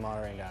always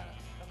monitoring data.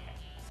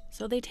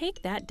 So they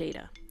take that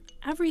data,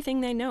 everything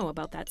they know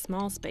about that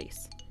small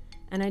space,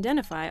 and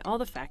identify all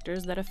the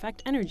factors that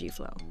affect energy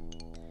flow.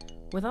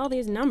 With all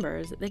these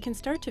numbers, they can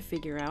start to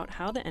figure out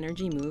how the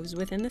energy moves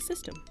within the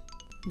system.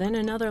 Then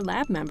another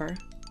lab member,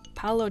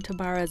 Paulo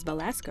Tabares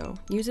Velasco,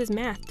 uses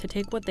math to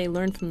take what they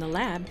learned from the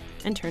lab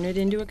and turn it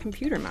into a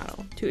computer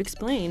model to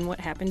explain what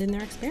happened in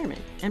their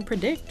experiment and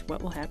predict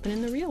what will happen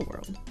in the real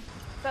world.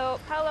 So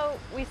Paulo,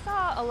 we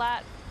saw a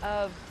lot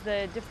of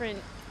the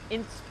different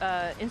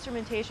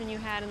instrumentation you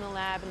had in the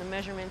lab and the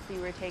measurements that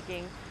you were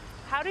taking.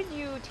 How did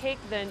you take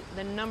the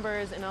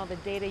numbers and all the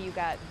data you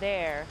got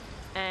there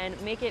and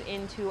make it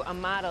into a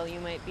model you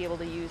might be able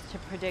to use to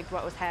predict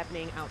what was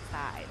happening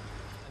outside?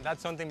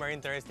 That's something very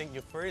interesting.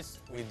 We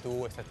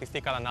do a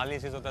statistical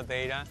analysis of the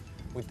data,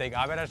 we take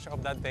average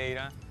of that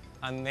data,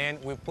 and then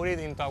we put it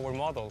into our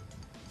model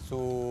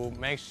to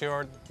make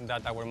sure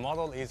that our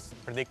model is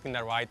predicting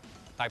the right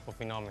type of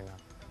phenomena.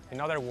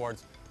 In other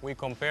words, we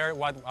compare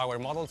what our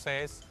model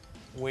says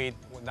with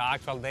the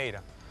actual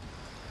data.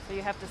 So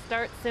you have to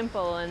start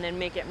simple and then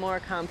make it more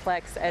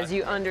complex as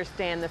you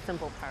understand the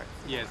simple parts.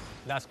 Yes,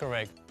 that's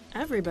correct.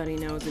 Everybody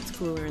knows it's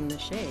cooler in the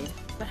shade,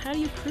 but how do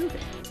you prove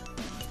it?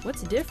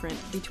 What's different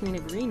between a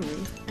green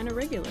roof and a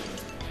regular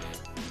roof?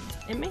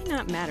 It may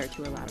not matter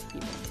to a lot of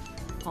people.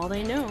 All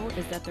they know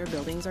is that their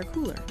buildings are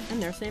cooler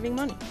and they're saving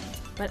money.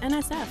 But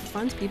NSF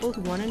funds people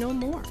who want to know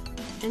more.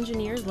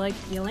 Engineers like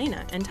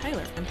Yelena and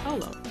Tyler and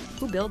Paulo,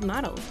 who build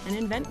models and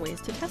invent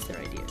ways to test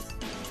their ideas.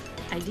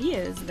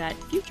 Ideas that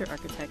future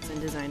architects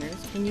and designers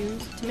can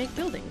use to make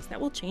buildings that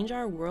will change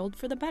our world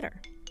for the better.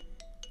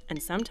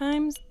 And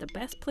sometimes the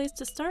best place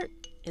to start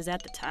is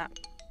at the top.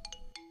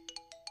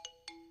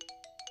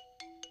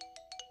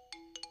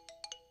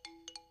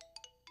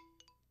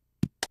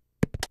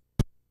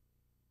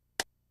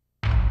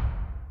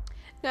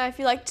 Now, if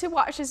you'd like to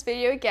watch this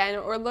video again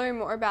or learn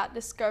more about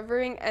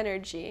discovering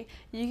energy,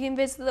 you can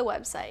visit the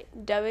website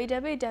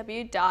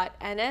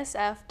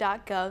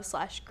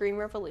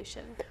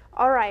www.nsf.gov/greenrevolution.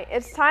 All right,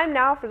 it's time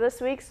now for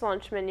this week's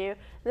lunch menu.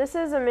 This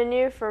is a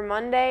menu for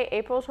Monday,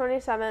 April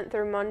 27th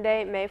through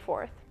Monday, May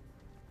 4th.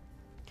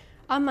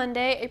 On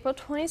Monday, April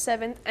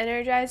 27th,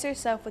 energize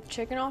yourself with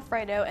chicken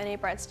Alfredo and a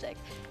breadstick,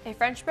 a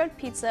French bread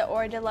pizza,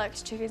 or a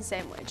deluxe chicken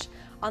sandwich.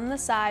 On the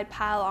side,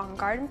 pile on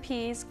garden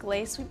peas,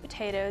 glazed sweet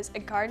potatoes, a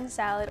garden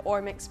salad,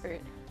 or mixed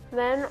fruit.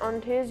 Then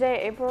on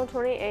Tuesday, April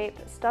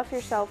 28th, stuff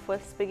yourself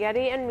with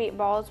spaghetti and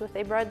meatballs with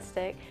a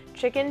breadstick,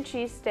 chicken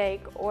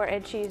cheesesteak, or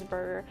a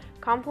cheeseburger.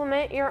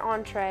 Complement your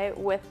entree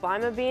with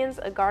lima beans,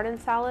 a garden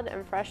salad,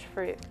 and fresh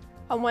fruit.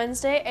 On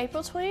Wednesday,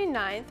 April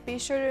 29th, be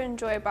sure to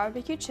enjoy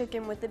barbecue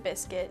chicken with a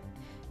biscuit,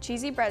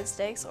 cheesy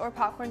breadsticks, or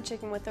popcorn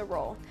chicken with a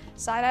roll.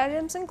 Side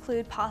items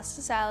include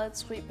pasta salad,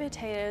 sweet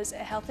potatoes, a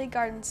healthy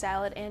garden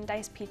salad, and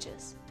diced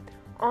peaches.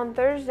 On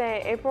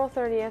Thursday, April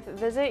 30th,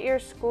 visit your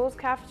school's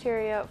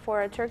cafeteria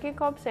for a turkey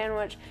club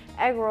sandwich,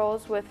 egg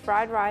rolls with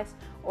fried rice,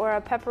 or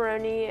a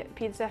pepperoni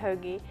pizza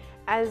hoagie.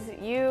 As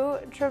you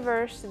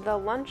traverse the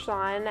lunch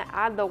line,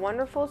 add the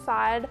wonderful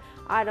side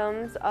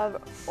items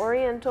of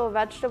oriental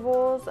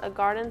vegetables, a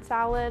garden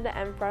salad,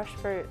 and fresh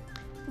fruit.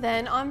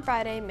 Then on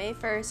Friday, May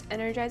 1st,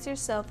 energize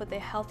yourself with a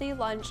healthy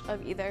lunch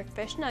of either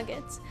fish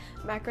nuggets,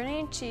 macaroni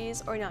and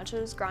cheese, or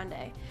nachos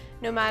grande.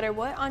 No matter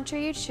what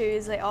entree you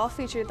choose, they all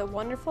feature the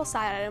wonderful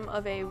side item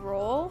of a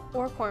roll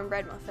or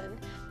cornbread muffin,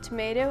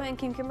 tomato and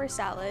cucumber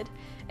salad,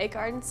 a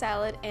garden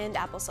salad, and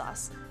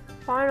applesauce.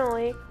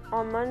 Finally,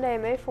 on Monday,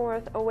 May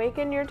 4th,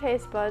 awaken your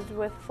taste buds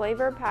with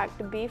flavor-packed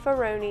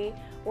beefaroni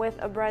with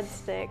a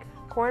breadstick,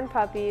 corn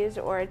puppies,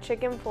 or a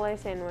chicken filet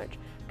sandwich.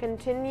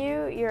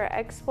 Continue your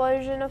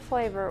explosion of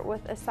flavor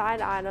with a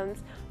side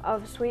items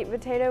of sweet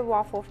potato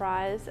waffle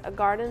fries, a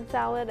garden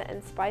salad,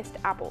 and spiced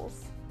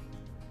apples.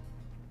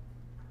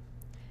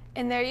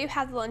 And there you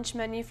have the lunch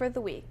menu for the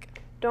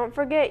week. Don't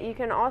forget, you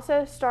can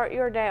also start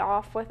your day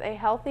off with a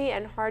healthy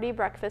and hearty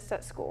breakfast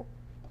at school.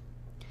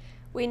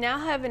 We now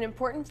have an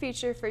important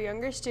feature for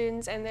younger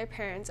students and their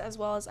parents, as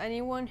well as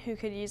anyone who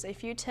could use a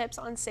few tips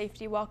on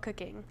safety while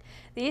cooking.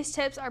 These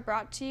tips are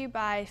brought to you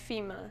by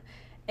FEMA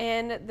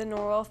and the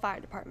Norwell Fire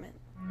Department.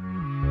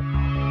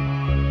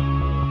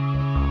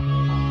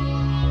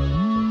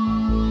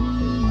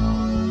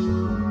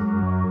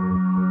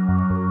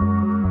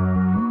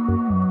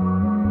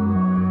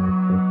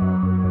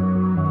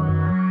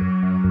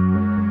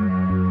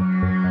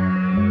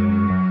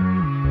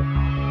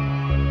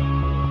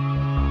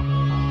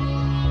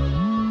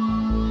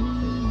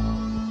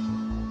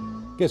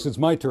 Guess it's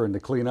my turn to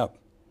clean up.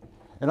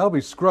 And I'll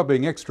be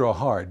scrubbing extra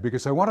hard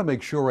because I want to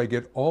make sure I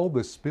get all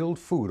the spilled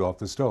food off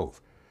the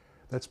stove.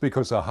 That's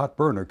because a hot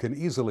burner can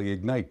easily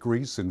ignite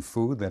grease and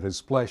food that has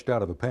splashed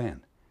out of the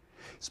pan.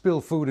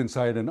 Spilled food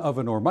inside an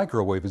oven or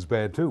microwave is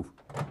bad too.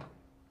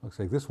 Looks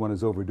like this one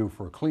is overdue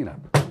for a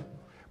cleanup.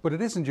 But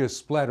it isn't just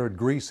splattered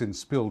grease and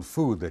spilled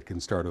food that can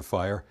start a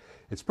fire.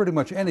 It's pretty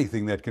much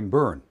anything that can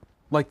burn,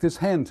 like this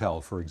hand towel,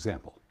 for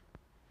example.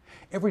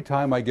 Every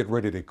time I get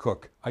ready to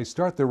cook, I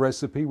start the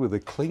recipe with a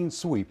clean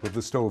sweep of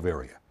the stove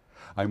area.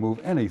 I move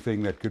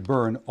anything that could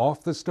burn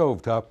off the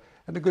stovetop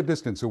and a good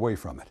distance away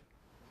from it.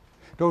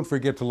 Don't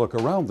forget to look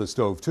around the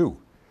stove too.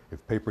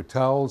 If paper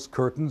towels,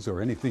 curtains,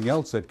 or anything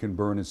else that can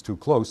burn is too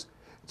close,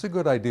 it's a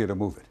good idea to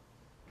move it.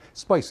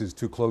 Spices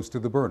too close to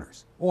the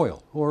burners,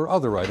 oil, or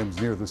other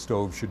items near the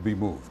stove should be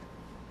moved.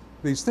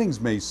 These things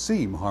may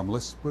seem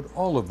harmless, but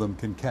all of them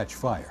can catch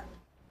fire.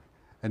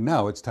 And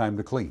now it's time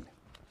to clean.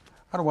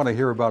 I don't want to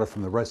hear about it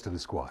from the rest of the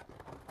squad.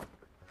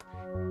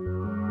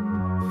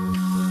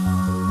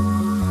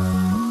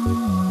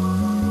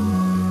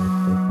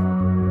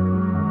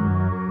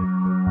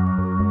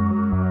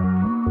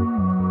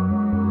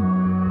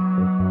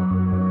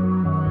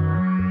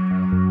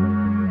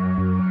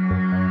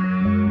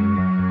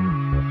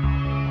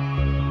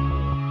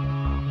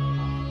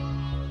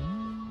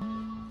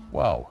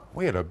 Wow,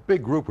 we had a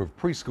big group of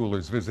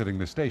preschoolers visiting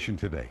the station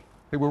today.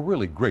 They were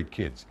really great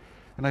kids,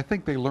 and I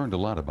think they learned a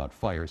lot about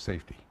fire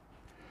safety.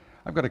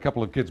 I've got a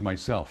couple of kids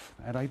myself,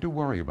 and I do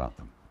worry about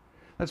them.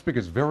 That's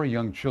because very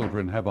young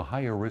children have a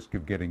higher risk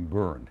of getting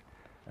burned,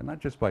 and not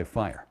just by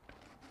fire.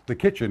 The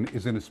kitchen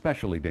is an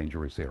especially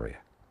dangerous area.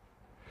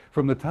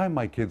 From the time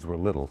my kids were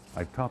little,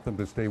 I taught them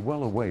to stay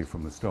well away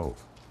from the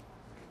stove.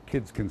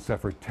 Kids can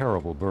suffer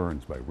terrible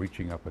burns by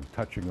reaching up and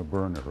touching a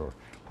burner or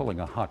pulling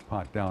a hot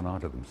pot down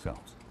onto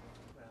themselves.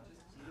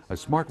 A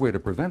smart way to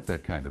prevent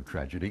that kind of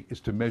tragedy is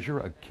to measure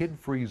a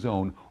kid-free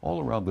zone all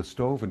around the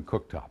stove and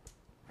cooktop.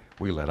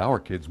 We let our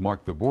kids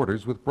mark the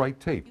borders with bright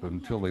tape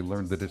until they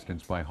learn the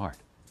distance by heart.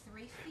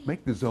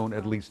 Make the zone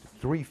at least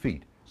 3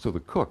 feet so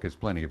the cook has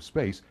plenty of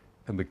space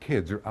and the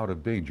kids are out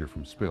of danger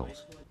from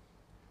spills.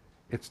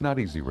 It's not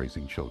easy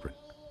raising children.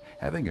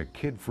 Having a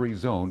kid-free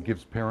zone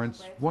gives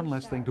parents one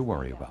less thing to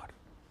worry about.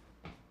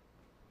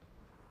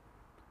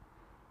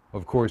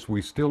 Of course,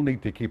 we still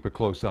need to keep a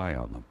close eye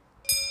on them.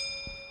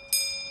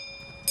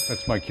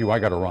 That's my cue. I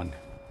gotta run.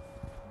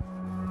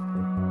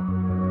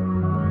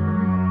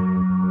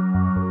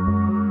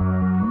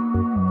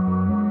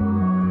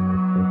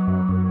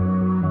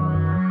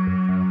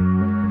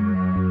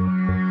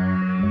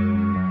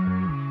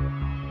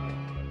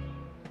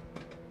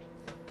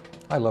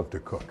 I love to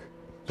cook,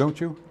 don't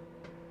you?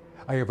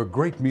 I have a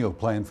great meal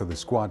planned for the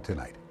squad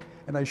tonight,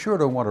 and I sure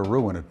don't want to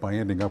ruin it by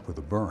ending up with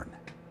a burn.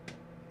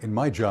 In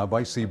my job,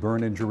 I see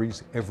burn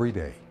injuries every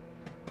day,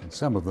 and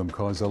some of them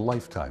cause a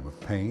lifetime of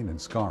pain and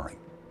scarring.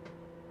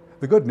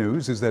 The good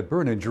news is that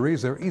burn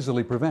injuries are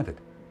easily prevented.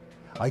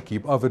 I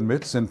keep oven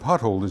mitts and pot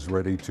holders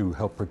ready to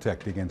help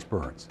protect against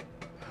burns.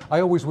 I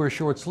always wear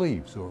short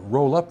sleeves or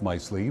roll up my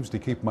sleeves to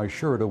keep my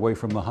shirt away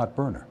from the hot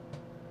burner.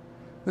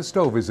 The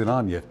stove isn't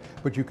on yet,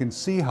 but you can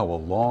see how a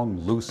long,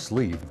 loose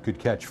sleeve could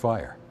catch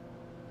fire.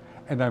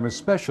 And I'm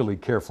especially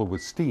careful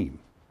with steam.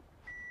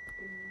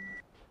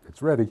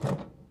 It's ready.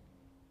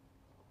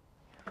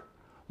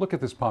 Look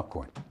at this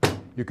popcorn.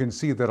 You can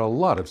see that a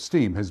lot of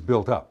steam has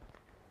built up.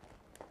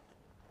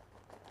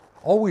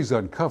 Always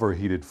uncover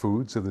heated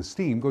food so the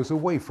steam goes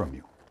away from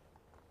you.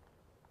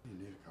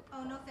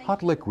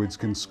 Hot liquids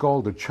can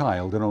scald a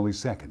child in only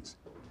seconds,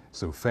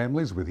 so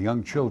families with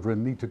young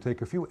children need to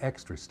take a few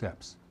extra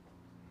steps.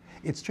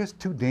 It's just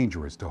too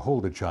dangerous to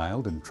hold a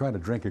child and try to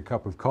drink a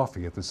cup of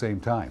coffee at the same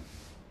time.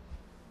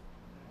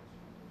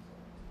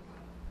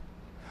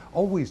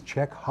 Always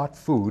check hot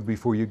food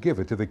before you give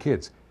it to the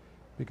kids,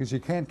 because you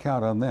can't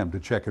count on them to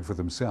check it for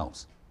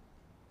themselves.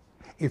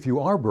 If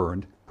you are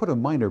burned, put a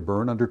minor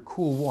burn under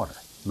cool water,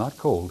 not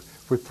cold,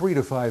 for 3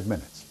 to 5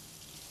 minutes.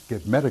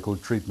 Get medical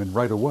treatment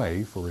right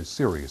away for a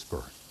serious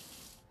burn.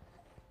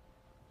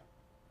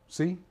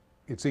 See,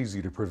 it's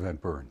easy to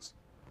prevent burns.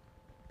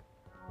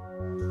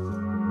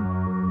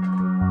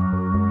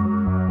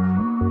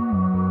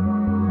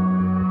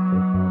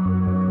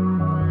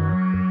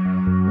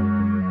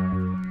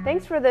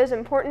 Thanks for those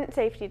important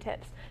safety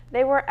tips.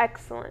 They were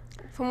excellent.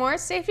 For more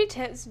safety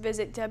tips,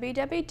 visit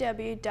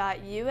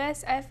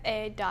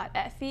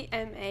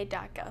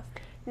www.usfa.fema.gov.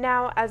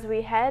 Now, as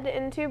we head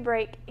into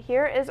break,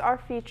 here is our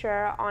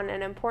feature on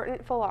an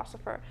important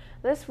philosopher.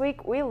 This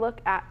week, we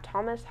look at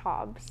Thomas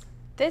Hobbes.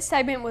 This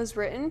segment was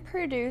written,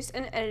 produced,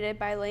 and edited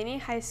by Laney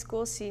High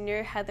School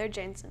senior Heather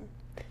Jansen.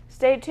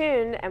 Stay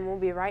tuned, and we'll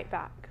be right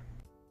back.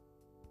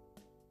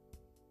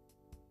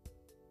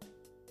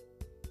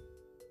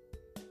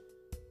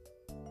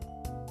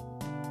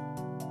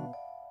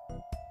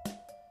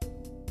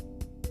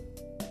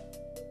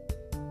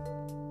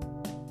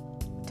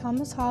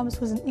 Thomas Hobbes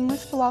was an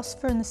English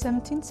philosopher in the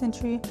 17th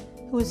century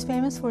who was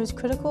famous for his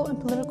critical and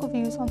political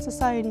views on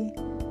society.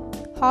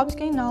 Hobbes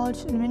gained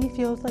knowledge in many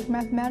fields like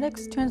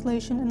mathematics,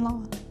 translation, and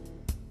law.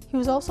 He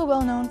was also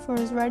well known for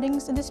his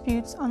writings and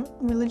disputes on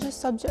religious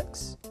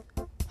subjects.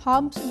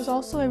 Hobbes was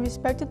also a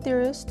respected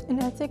theorist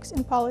in ethics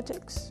and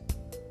politics.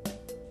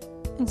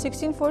 In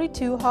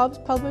 1642, Hobbes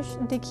published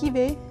De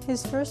Cive,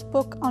 his first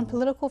book on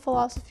political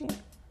philosophy.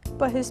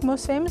 But his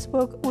most famous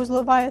book was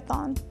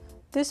Leviathan.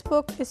 This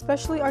book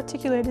especially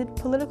articulated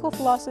political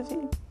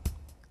philosophy.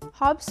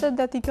 Hobbes said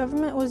that the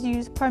government was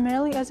used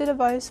primarily as a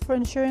device for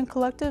ensuring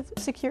collective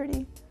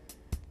security.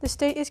 The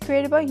state is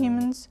created by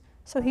humans,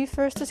 so he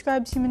first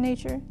describes human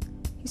nature.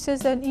 He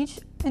says that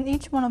in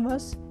each one of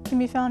us can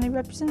be found a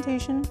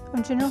representation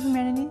of general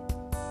humanity,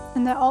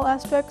 and that all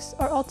aspects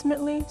are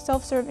ultimately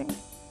self-serving.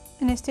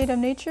 In a state of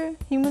nature,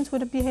 humans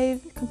would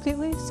behave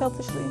completely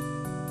selfishly.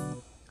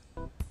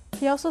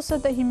 He also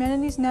said that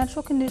humanity's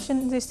natural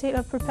condition is a state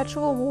of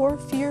perpetual war,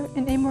 fear,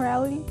 and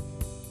immorality,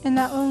 and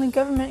that only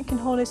government can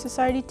hold a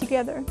society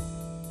together.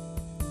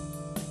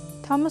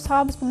 Thomas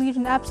Hobbes believed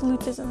in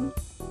absolutism.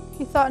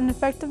 He thought an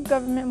effective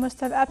government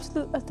must have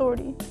absolute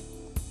authority.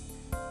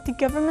 The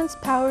government's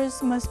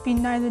powers must be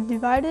neither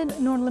divided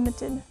nor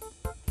limited.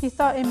 He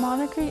thought a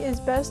monarchy is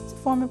the best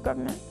form of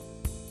government.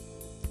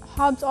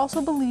 Hobbes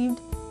also believed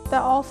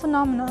that all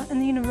phenomena in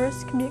the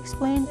universe can be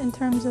explained in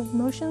terms of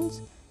motions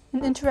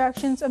and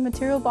interactions of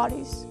material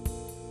bodies.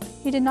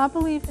 He did not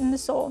believe in the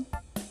soul.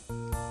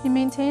 He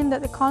maintained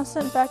that the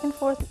constant back and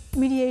forth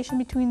mediation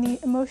between the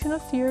emotion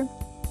of fear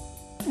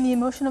and the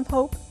emotion of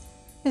hope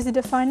is the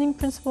defining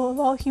principle of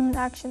all human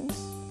actions.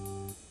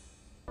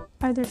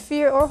 Either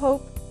fear or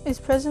hope is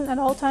present at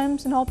all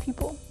times in all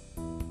people.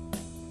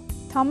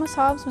 Thomas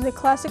Hobbes was a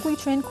classically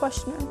trained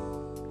questioner,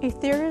 a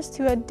theorist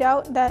who had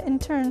doubt that in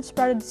turn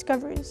sprouted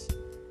discoveries.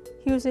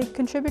 He was a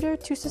contributor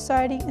to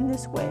society in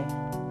this way.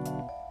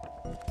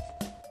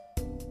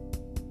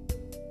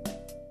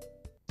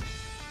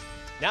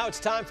 Now it's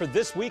time for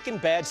This Week in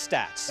Bad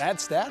Stats. Bad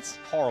stats?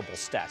 Horrible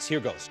stats. Here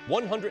goes.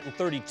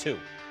 132.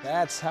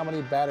 That's how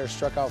many batters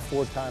struck out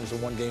 4 times in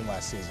one game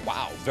last season.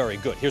 Wow, very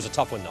good. Here's a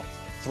tough one, though.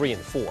 3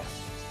 and 4.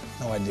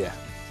 No idea.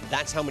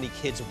 That's how many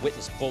kids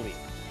witness bullying.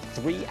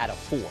 3 out of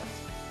 4.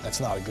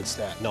 That's not a good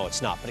stat. No,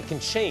 it's not, but it can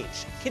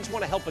change. Kids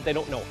want to help, but they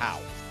don't know how.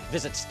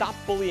 Visit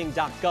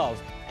stopbullying.gov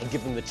and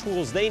give them the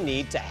tools they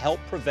need to help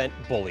prevent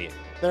bullying.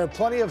 There are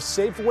plenty of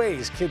safe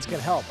ways kids can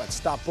help at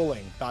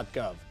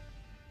stopbullying.gov.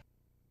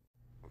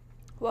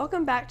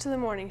 Welcome back to the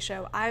morning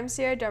show. I'm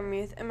Sierra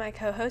Dummermuth and my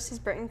co-host is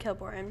Britton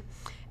Kilbourne.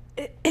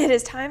 It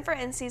is time for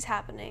NC's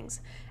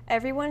happenings.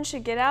 Everyone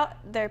should get out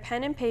their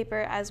pen and paper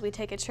as we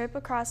take a trip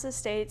across the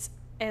states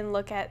and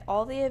look at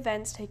all the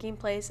events taking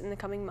place in the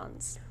coming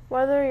months.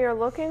 Whether you're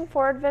looking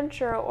for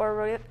adventure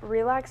or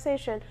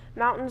relaxation,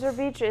 mountains or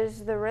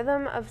beaches, the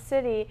rhythm of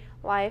city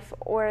life,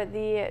 or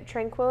the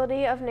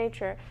tranquility of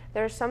nature,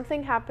 there's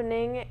something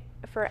happening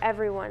for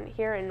everyone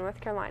here in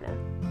North Carolina.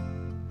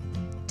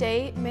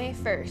 Date, May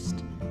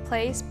 1st.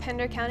 Place,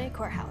 Pender County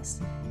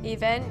Courthouse.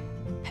 Event,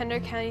 Pender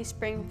County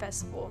Spring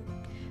Festival.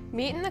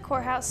 Meet in the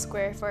courthouse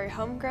square for a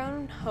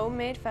homegrown,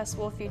 homemade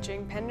festival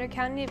featuring Pender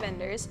County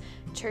vendors,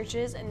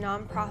 churches, and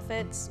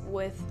nonprofits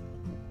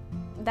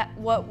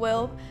what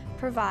will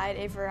provide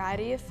a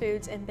variety of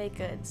foods and baked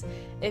goods.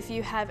 If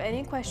you have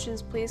any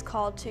questions, please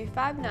call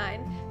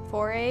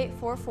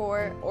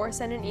 259-4844 or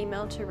send an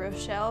email to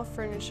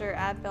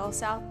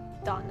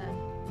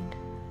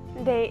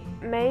rochellefurniture@bellsouth.net. Date,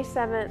 May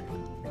 7th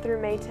through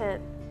May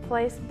 10th.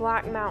 Place,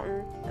 Black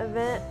Mountain.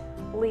 Event,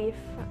 Leaf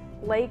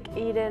Lake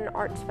Eden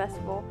Arts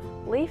Festival.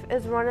 LEAF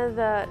is one of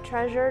the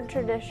treasured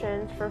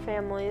traditions for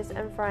families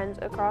and friends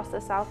across the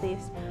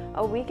Southeast.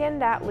 A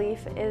weekend at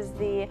LEAF is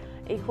the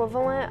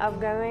equivalent of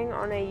going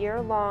on a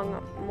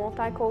year-long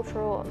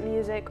multicultural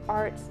music,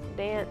 arts,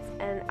 dance,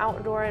 and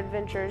outdoor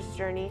adventures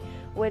journey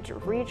which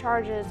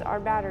recharges our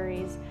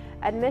batteries.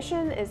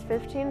 Admission is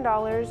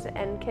 $15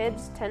 and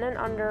kids 10 and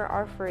under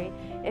are free.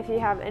 If you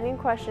have any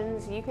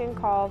questions, you can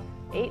call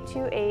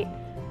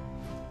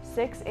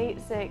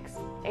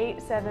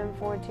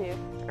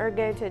 828-686-8742 or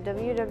go to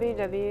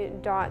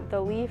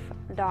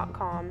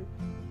www.theleaf.com.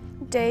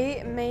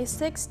 Day, May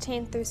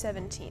 16th through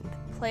 17th.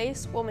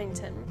 Place,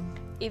 Wilmington.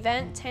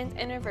 Event, 10th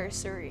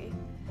anniversary.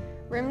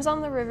 Rims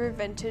on the River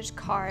Vintage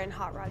Car and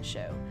Hot Rod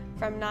Show.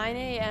 From 9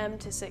 a.m.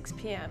 to 6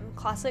 p.m.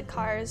 Classic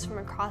cars from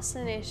across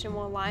the nation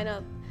will line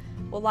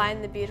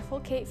the beautiful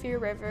Cape Fear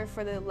River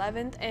for the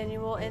 11th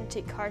annual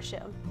Antique Car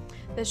Show.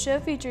 The show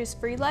features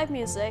free live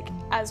music,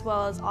 as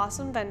well as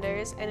awesome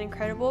vendors and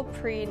incredible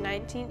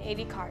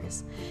pre-1980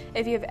 cars.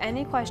 If you have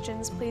any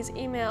questions, please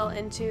email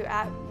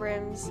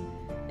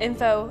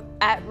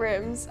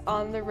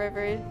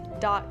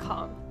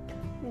info@rimsontheriver.com.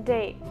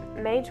 Date,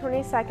 May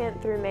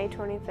 22nd through May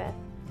 25th.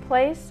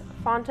 Place,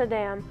 Fonta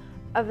Dam.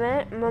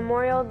 Event,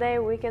 Memorial Day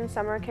weekend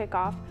summer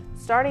kickoff,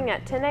 starting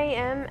at 10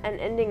 a.m. and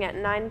ending at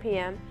 9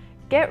 p.m.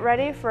 Get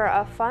ready for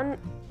a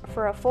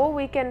full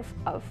weekend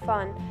of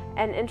fun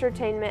and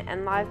entertainment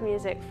and live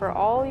music for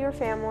all your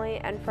family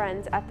and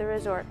friends at the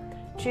resort.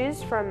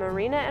 Choose from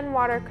marina and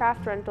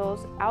watercraft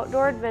rentals,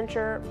 outdoor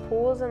adventure,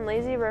 pools and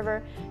lazy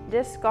river,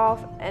 disc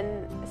golf,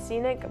 and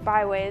scenic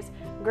byways,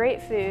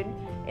 great food.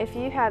 If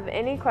you have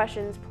any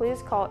questions,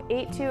 please call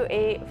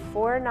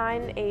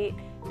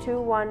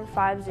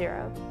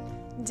 828-498-2150.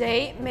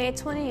 Date, May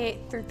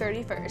 28th through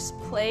 31st.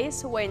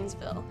 Place,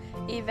 Waynesville.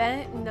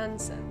 Event,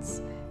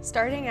 Nonsense.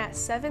 Starting at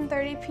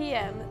 7:30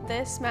 p.m.,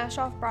 this Smash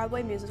Off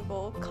Broadway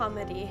musical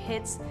comedy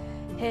hit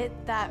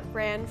that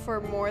ran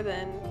for more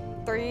than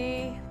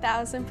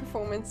 3,000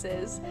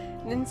 performances.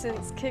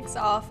 Nonsense kicks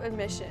off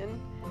admission.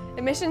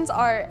 Admissions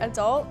are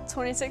adult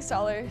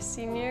 $26,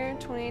 senior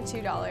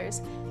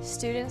 $22,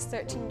 students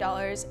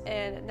 $13,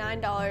 and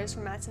 $9 for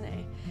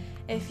matinee.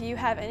 If you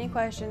have any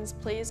questions,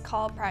 please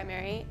call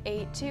primary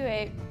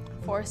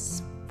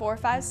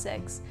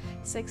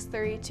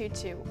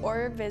 828-456-6322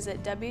 or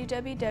visit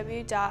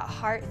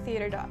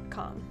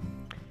www.hearttheater.com.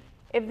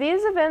 If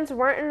these events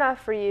weren't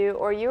enough for you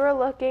or you are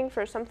looking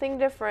for something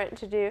different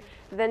to do,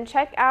 then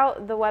check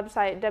out the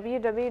website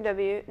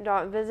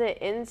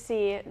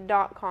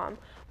www.visitnc.com.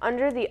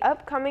 Under the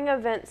Upcoming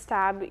Events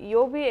tab,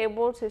 you'll be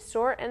able to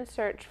sort and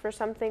search for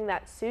something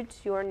that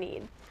suits your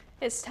need.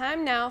 It's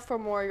time now for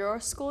more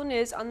Your School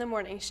News on the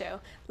Morning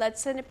Show.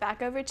 Let's send it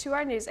back over to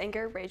our news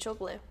anchor, Rachel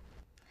Blue.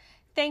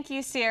 Thank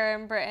you, Sierra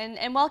and Britton,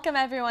 and welcome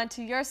everyone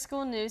to Your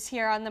School News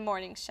here on the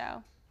Morning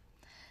Show.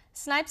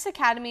 Snipes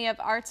Academy of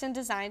Arts and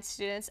Design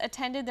students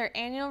attended their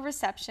annual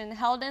reception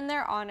held in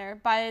their honor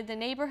by the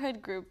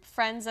neighborhood group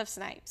Friends of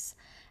Snipes.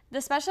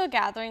 The special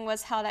gathering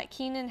was held at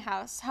Keenan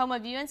House, home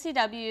of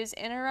UNCW's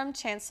interim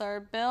chancellor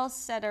Bill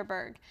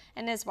Sederberg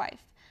and his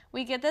wife.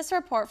 We get this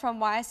report from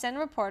YSN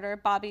reporter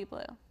Bobby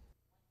Blue.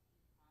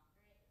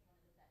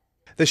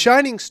 The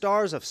shining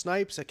stars of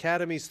Snipes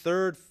Academy's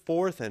 3rd,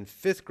 4th, and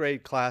 5th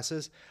grade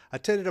classes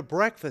attended a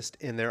breakfast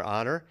in their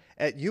honor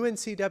at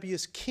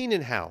UNCW's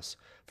Keenan House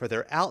for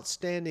their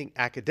outstanding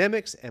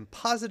academics and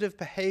positive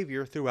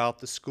behavior throughout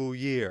the school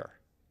year.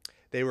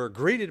 They were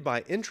greeted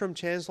by Interim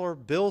Chancellor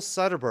Bill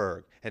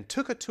Sederberg and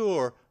took a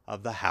tour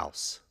of the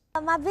house.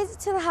 My visit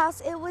to the house,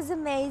 it was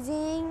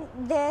amazing.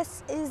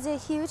 This is a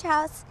huge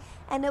house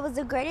and it was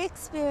a great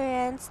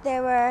experience. They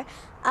were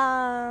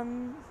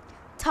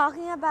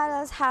talking about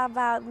us, how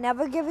about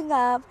never giving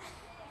up,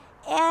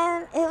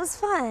 and it was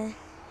fun.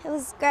 It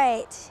was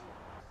great.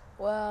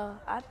 Well,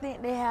 I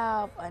think they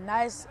have a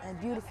nice and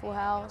beautiful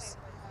house,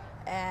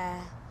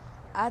 and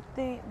I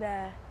think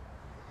that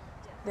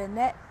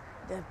the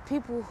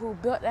people who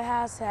built the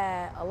house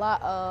had a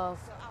lot of,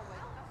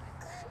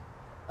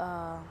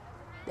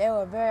 they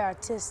were very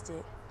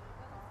artistic.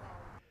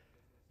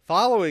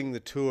 Following the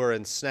tour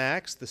and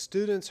snacks, the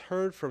students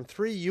heard from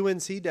 3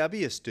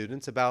 UNCW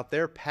students about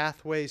their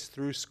pathways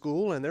through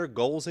school and their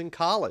goals in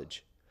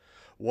college.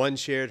 One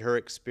shared her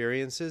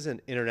experiences in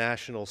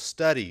international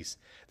studies.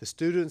 The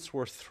students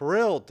were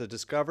thrilled to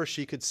discover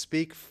she could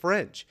speak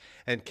French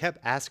and kept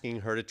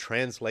asking her to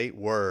translate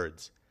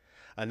words.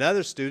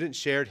 Another student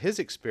shared his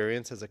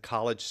experience as a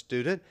college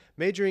student,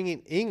 majoring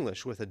in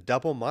English with a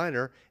double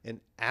minor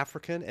in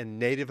African and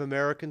Native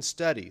American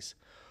studies,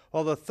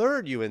 while the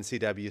 3rd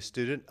UNCW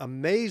student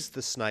amazed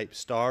the Snipes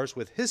stars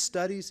with his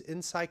studies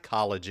in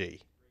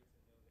psychology.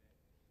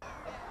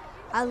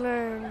 I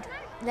learned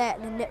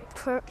that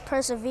to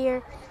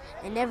persevere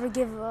and never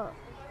give up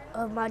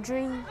of my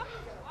dream.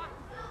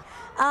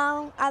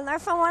 I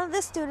learned from one of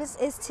the students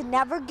is to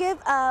never give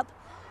up,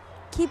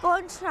 keep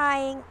on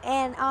trying,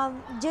 and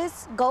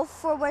just go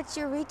for what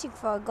you're reaching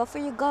for. Go for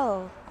your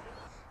goal.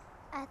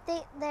 I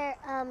think they're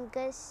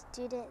good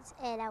students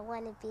and I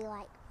want to be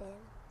like them.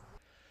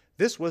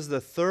 This was the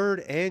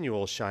third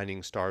annual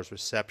Shining Stars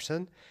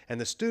reception,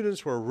 and the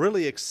students were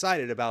really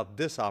excited about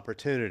this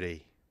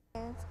opportunity.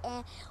 And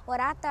what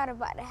I thought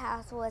about the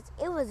house was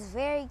it was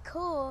very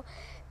cool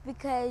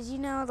because, you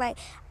know, like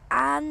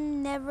I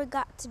never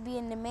got to be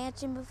in the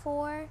mansion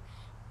before,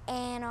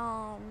 and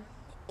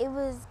it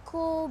was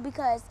cool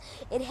because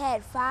it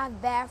had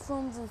 5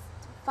 bedrooms and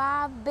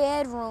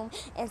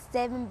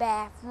 7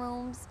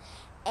 bathrooms,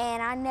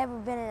 and I never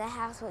been in a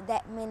house with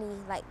that many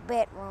like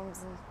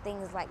bedrooms and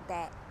things like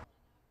that.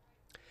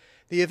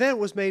 The event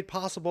was made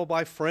possible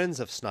by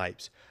Friends of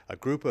Snipes, a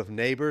group of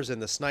neighbors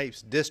in the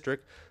Snipes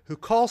district who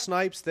call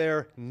Snipes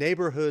their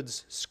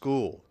neighborhood's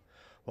school.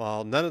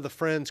 While none of the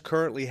Friends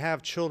currently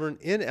have children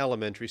in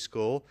elementary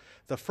school,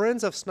 the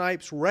Friends of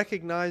Snipes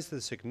recognize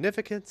the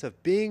significance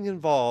of being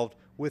involved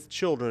with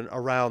children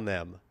around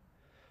them.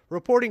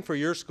 Reporting for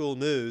Your School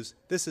News,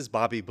 this is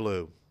Bobby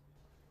Blue.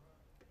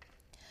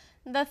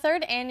 The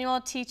third annual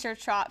Teacher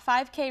Trot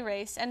 5K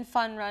race and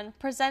fun run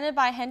presented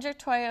by Hendrick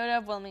Toyota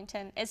of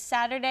Wilmington is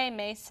Saturday,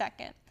 May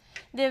 2nd.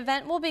 The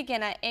event will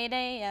begin at 8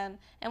 a.m.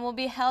 and will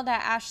be held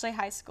at Ashley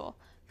High School.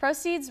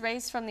 Proceeds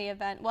raised from the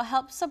event will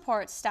help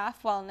support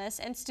staff wellness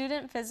and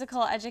student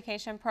physical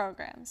education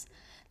programs.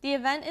 The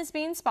event is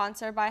being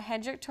sponsored by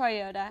Hendrick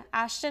Toyota,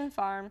 Ashton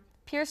Farm,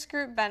 Pierce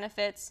Group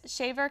Benefits,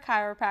 Shaver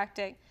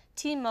Chiropractic,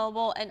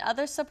 T-Mobile, and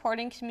other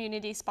supporting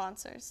community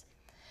sponsors.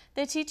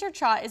 The Teacher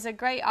Trot is a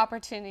great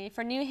opportunity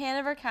for New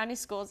Hanover County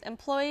Schools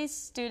employees,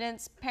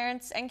 students,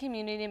 parents, and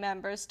community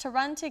members to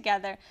run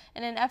together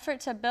in an effort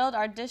to build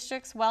our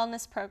district's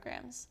wellness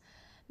programs.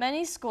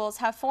 Many schools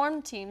have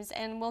formed teams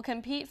and will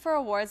compete for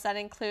awards that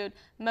include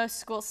Most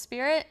School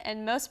Spirit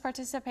and Most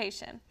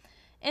Participation.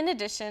 In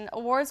addition,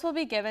 awards will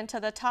be given to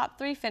the top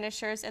 3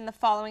 finishers in the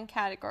following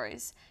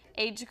categories: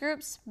 age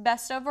groups,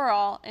 best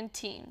overall, and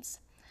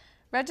teams.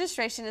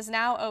 Registration is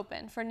now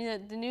open for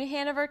the New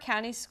Hanover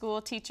County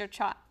School Teacher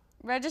Trot.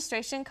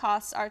 Registration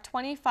costs are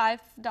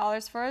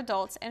 $25 for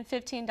adults and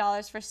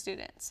 $15 for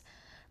students.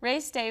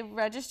 Race day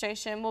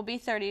registration will be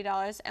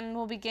 $30 and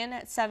will begin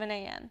at 7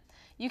 a.m.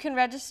 You can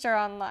register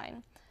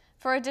online.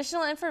 For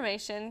additional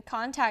information,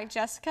 contact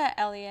Jessica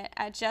Elliott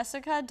at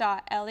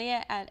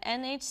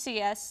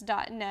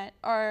jessica.elliott@nhcs.net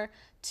or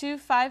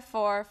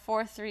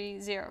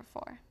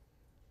 254-4304.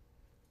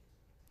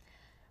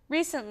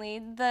 Recently,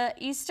 the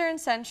Eastern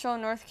Central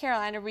North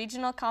Carolina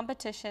Regional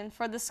Competition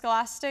for the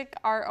Scholastic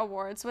Art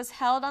Awards was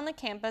held on the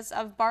campus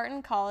of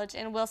Barton College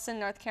in Wilson,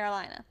 North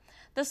Carolina.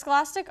 The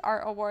Scholastic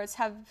Art Awards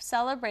have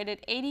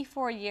celebrated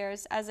 84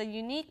 years as a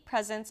unique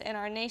presence in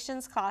our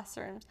nation's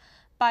classrooms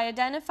by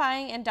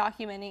identifying and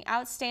documenting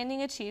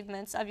outstanding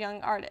achievements of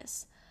young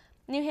artists.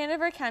 New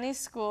Hanover County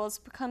schools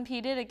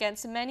competed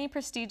against many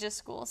prestigious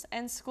schools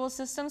and school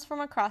systems from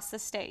across the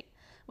state.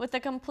 With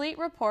a complete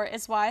report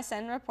is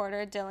YSN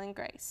reporter Dylan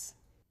Grace.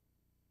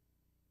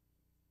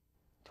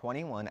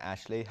 21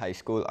 Ashley High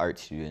School art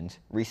students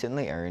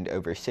recently earned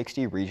over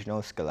 60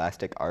 regional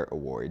Scholastic Art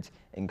Awards,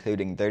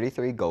 including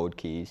 33 gold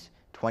keys,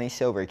 20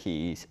 silver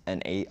keys,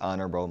 and 8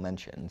 honorable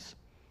mentions.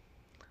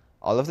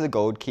 All of the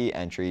gold key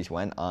entries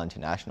went on to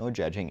national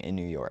judging in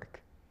New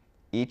York.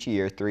 Each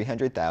year,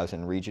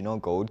 300,000 regional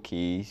gold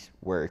keys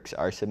works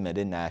are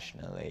submitted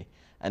nationally,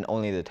 and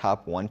only the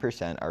top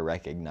 1% are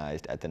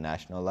recognized at the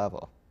national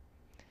level.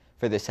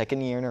 For the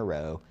second year in a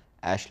row,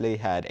 Ashley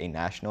had a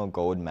national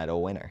gold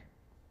medal winner.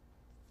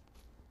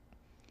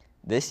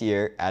 This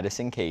year,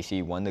 Addison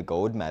Casey won the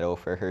gold medal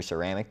for her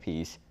ceramic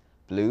piece,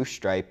 Blue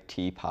Striped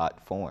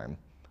Teapot Form,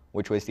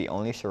 which was the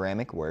only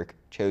ceramic work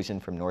chosen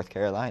from North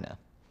Carolina.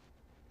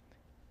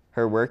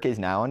 Her work is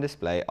now on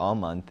display all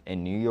month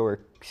in New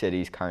York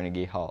City's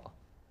Carnegie Hall.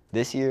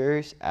 This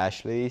year's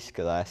Ashley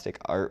Scholastic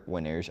Art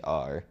winners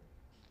are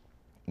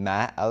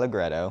Matt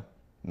Allegretto,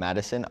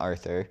 Madison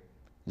Arthur,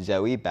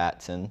 Zoe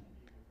Batson,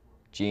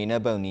 Gina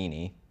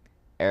Bonini,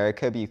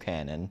 Erica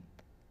Buchanan,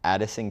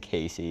 Addison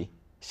Casey,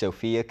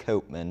 Sophia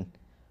Copeman,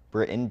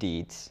 Britton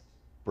Dietz,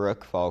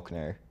 Brooke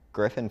Faulkner,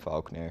 Griffin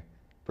Faulkner,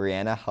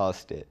 Brianna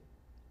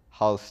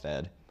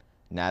Halstead,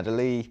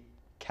 Natalie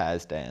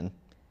Kazdan,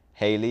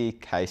 Haley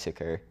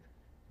Kaisaker,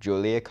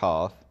 Julia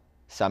Koff,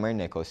 Summer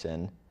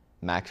Nicholson,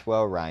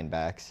 Maxwell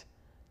Reinbachs,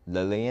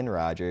 Lillian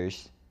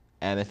Rogers,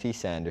 Amity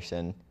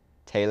Sanderson,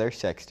 Taylor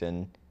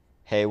Sexton,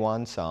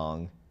 Haewon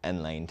Song,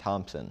 and Lane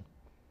Thompson.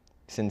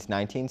 Since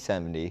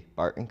 1970,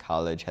 Barton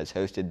College has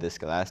hosted the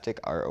Scholastic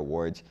Art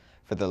Awards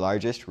for the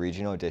largest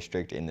regional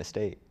district in the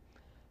state.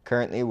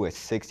 Currently, with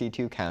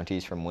 62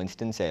 counties from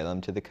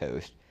Winston-Salem to the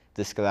coast,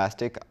 the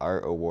Scholastic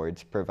Art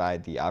Awards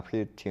provide the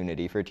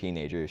opportunity for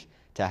teenagers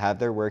to have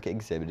their work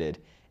exhibited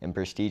in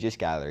prestigious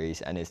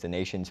galleries and is the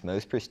nation's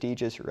most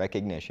prestigious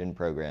recognition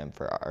program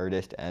for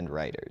artists and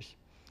writers.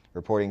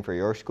 Reporting for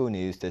Your School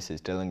News, this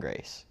is Dylan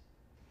Grace.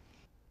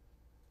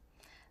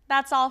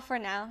 That's all for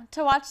now.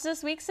 To watch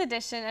this week's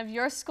edition of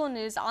Your School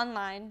News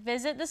online,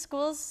 visit the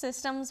school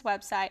system's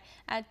website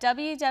at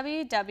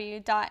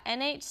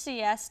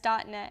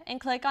www.nhcs.net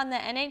and click on the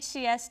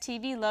NHCS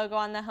TV logo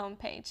on the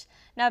homepage.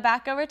 Now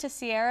back over to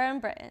Sierra and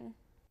Britton.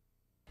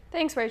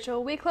 Thanks,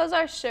 Rachel. We close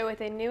our show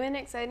with a new and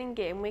exciting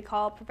game we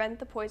call Prevent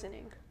the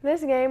Poisoning.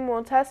 This game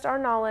will test our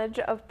knowledge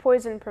of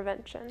poison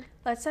prevention.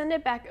 Let's send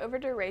it back over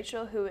to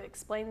Rachel, who will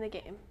explain the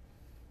game.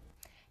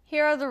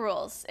 Here are the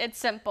rules. It's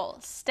simple.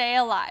 Stay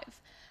alive.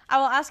 I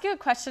will ask you a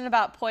question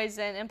about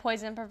poison and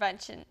poison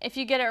prevention. If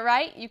you get it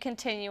right, you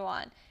continue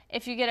on.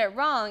 If you get it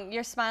wrong,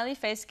 your smiley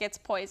face gets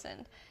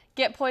poisoned.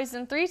 Get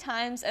poisoned 3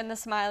 times and the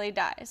smiley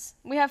dies.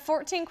 We have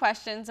 14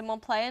 questions and we'll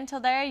play until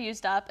they are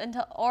used up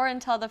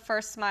until the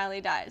first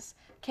smiley dies.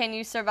 Can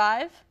you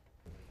survive?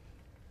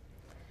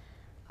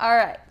 All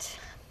right.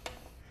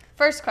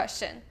 First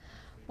question.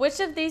 Which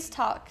of these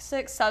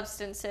toxic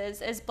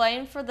substances is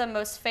blamed for the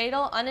most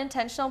fatal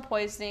unintentional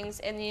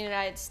poisonings in the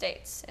United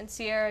States? And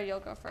Sierra,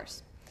 you'll go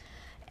first.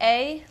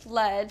 A,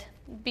 lead,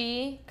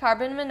 B,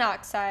 carbon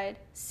monoxide,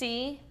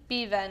 C,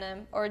 bee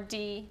venom, or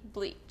D,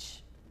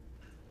 bleach?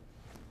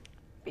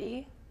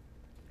 B.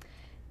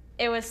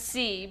 It was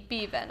C,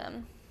 bee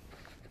venom.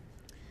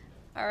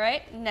 All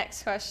right,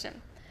 next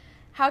question.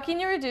 How can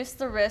you reduce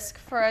the risk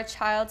for a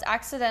child's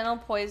accidental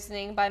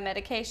poisoning by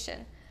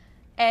medication?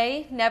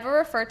 A, never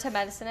refer to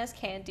medicine as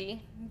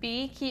candy.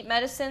 B, keep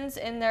medicines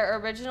in their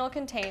original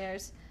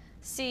containers.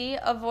 C,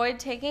 avoid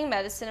taking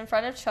medicine in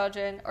front of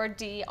children. Or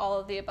D, all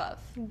of the above?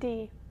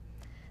 D.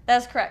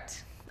 That's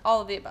correct.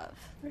 All of the above.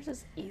 This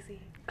is easy.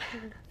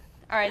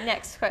 All right,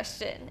 next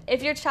question.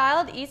 If your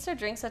child eats or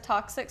drinks a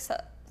toxic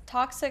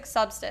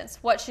substance,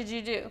 what should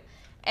you do?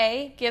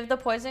 A, give the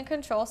poison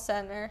control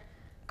center.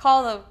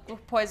 Call the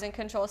poison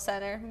control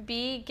center.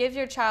 B, give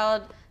your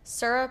child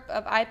syrup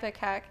of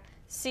ipecac.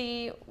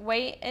 C,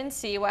 wait and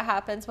see what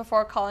happens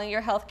before calling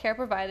your healthcare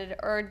provider.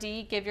 Or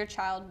D, give your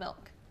child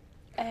milk.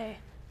 A.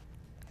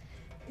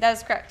 That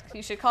is correct.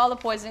 You should call the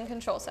poison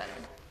control center.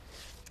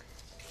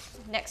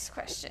 Next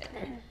question.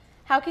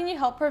 How can you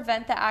help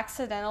prevent the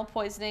accidental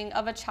poisoning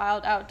of a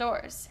child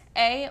outdoors?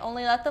 A,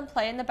 only let them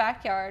play in the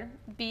backyard.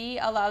 B,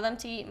 allow them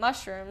to eat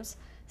mushrooms.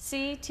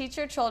 C, teach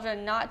your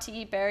children not to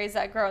eat berries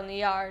that grow in the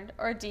yard.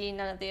 Or D,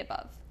 none of the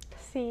above?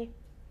 C.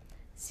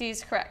 C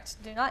is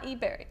correct. Do not eat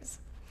berries.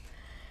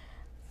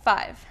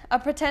 5. A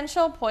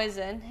potential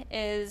poison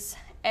is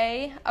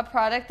A, a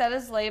product that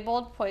is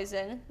labeled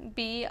poison.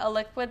 B, a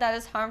liquid that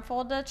is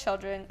harmful to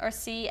children. Or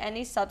C,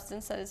 any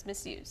substance that is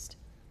misused.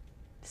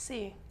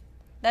 C.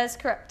 That is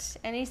correct.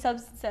 Any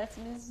substance that's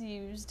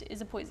misused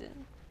is a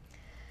poison.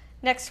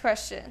 Next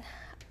question.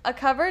 A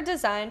cover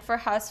designed for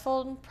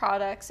household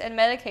products and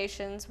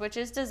medications which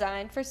is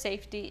designed for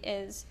safety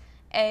is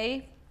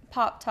A,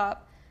 pop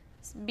top,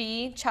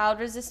 B,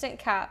 child-resistant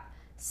cap,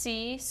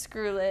 C,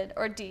 screw lid,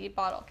 or D,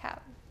 bottle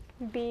cap?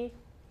 B.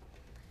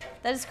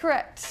 That is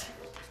correct.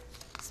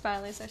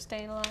 Smileys are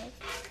staying alive.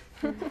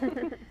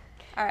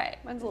 All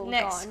right, Mine's a little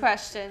next gone.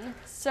 question.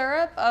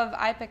 Syrup of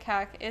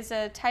ipecac is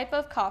a type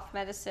of cough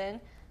medicine.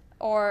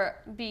 Or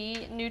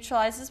B,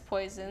 neutralizes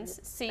poisons.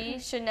 C,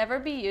 should never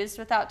be used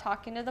without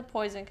talking to the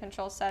poison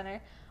control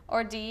center.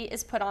 Or D,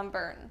 is put on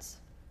burns.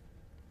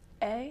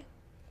 A.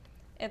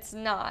 It's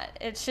not.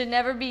 It should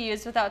never be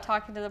used without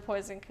talking to the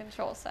poison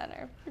control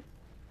center.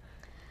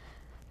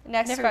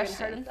 Next Never even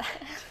question. heard of that.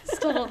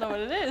 Still don't know what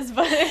it is,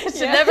 but it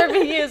should never be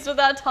used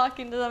without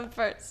talking to them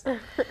first.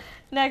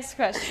 Next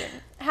question.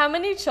 How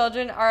many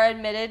children are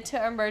admitted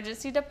to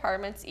emergency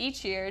departments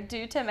each year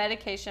due to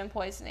medication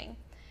poisoning?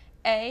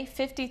 A,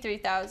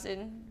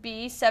 53,000,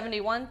 B,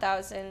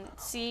 71,000,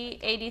 C,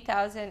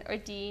 80,000, or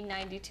D,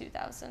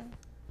 92,000?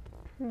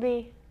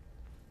 B.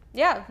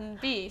 Yeah,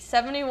 B,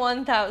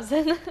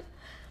 71,000.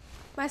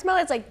 My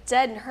smiley's like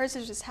dead and hers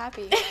is just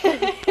happy.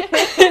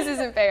 This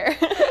isn't fair.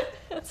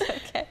 It's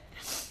okay.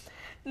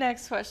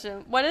 Next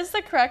question. What is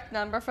the correct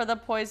number for the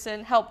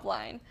poison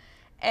helpline?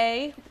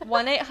 A,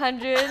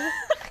 1-800,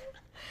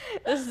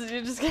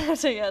 you're just going to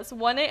have to guess,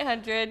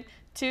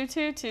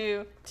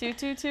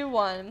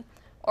 1-800-222-2221,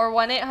 or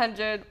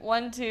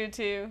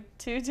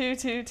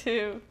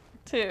 1-800-122-2222,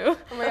 Oh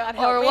my God,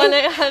 help or me.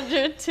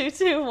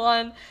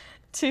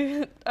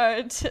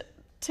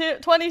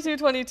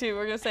 1-800-221-2222.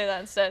 We're going to say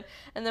that instead.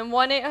 And then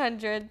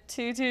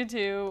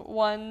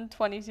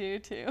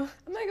 1-800-222-1222. I'm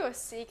going to go with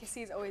C because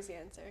C is always the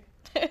answer.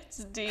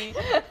 It's D.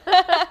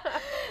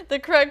 The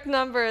correct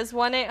number is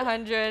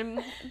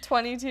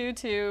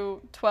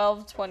 1-800-222-1222.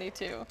 Probably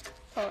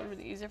would have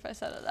been easier if I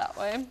said it that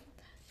way.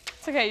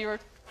 It's okay. You're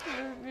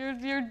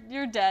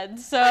dead.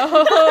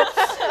 So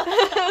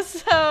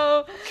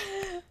so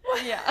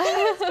yeah.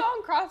 It's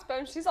on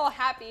crossbones. She's all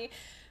happy.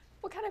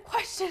 What kind of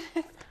question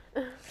is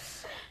that?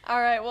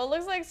 All right. Well, it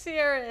looks like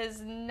Sierra is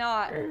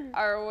not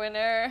our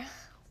winner.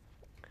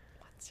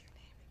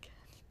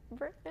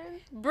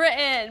 Britain.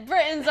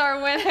 Britain's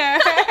our winner.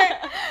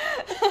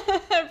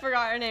 I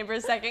forgot her name for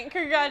a second.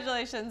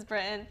 Congratulations,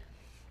 Britain.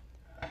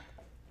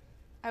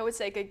 I would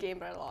say good game,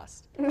 but I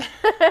lost.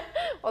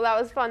 Well,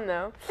 that was fun,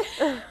 though.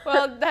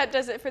 Well, that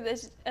does it for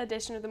this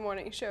edition of The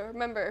Morning Show.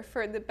 Remember,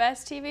 for the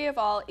best TV of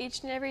all,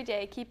 each and every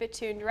day, keep it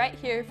tuned right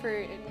here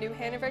for New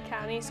Hanover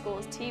County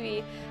Schools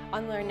TV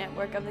on the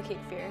network of the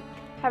Cape Fear.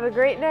 Have a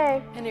great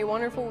day. And a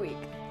wonderful week.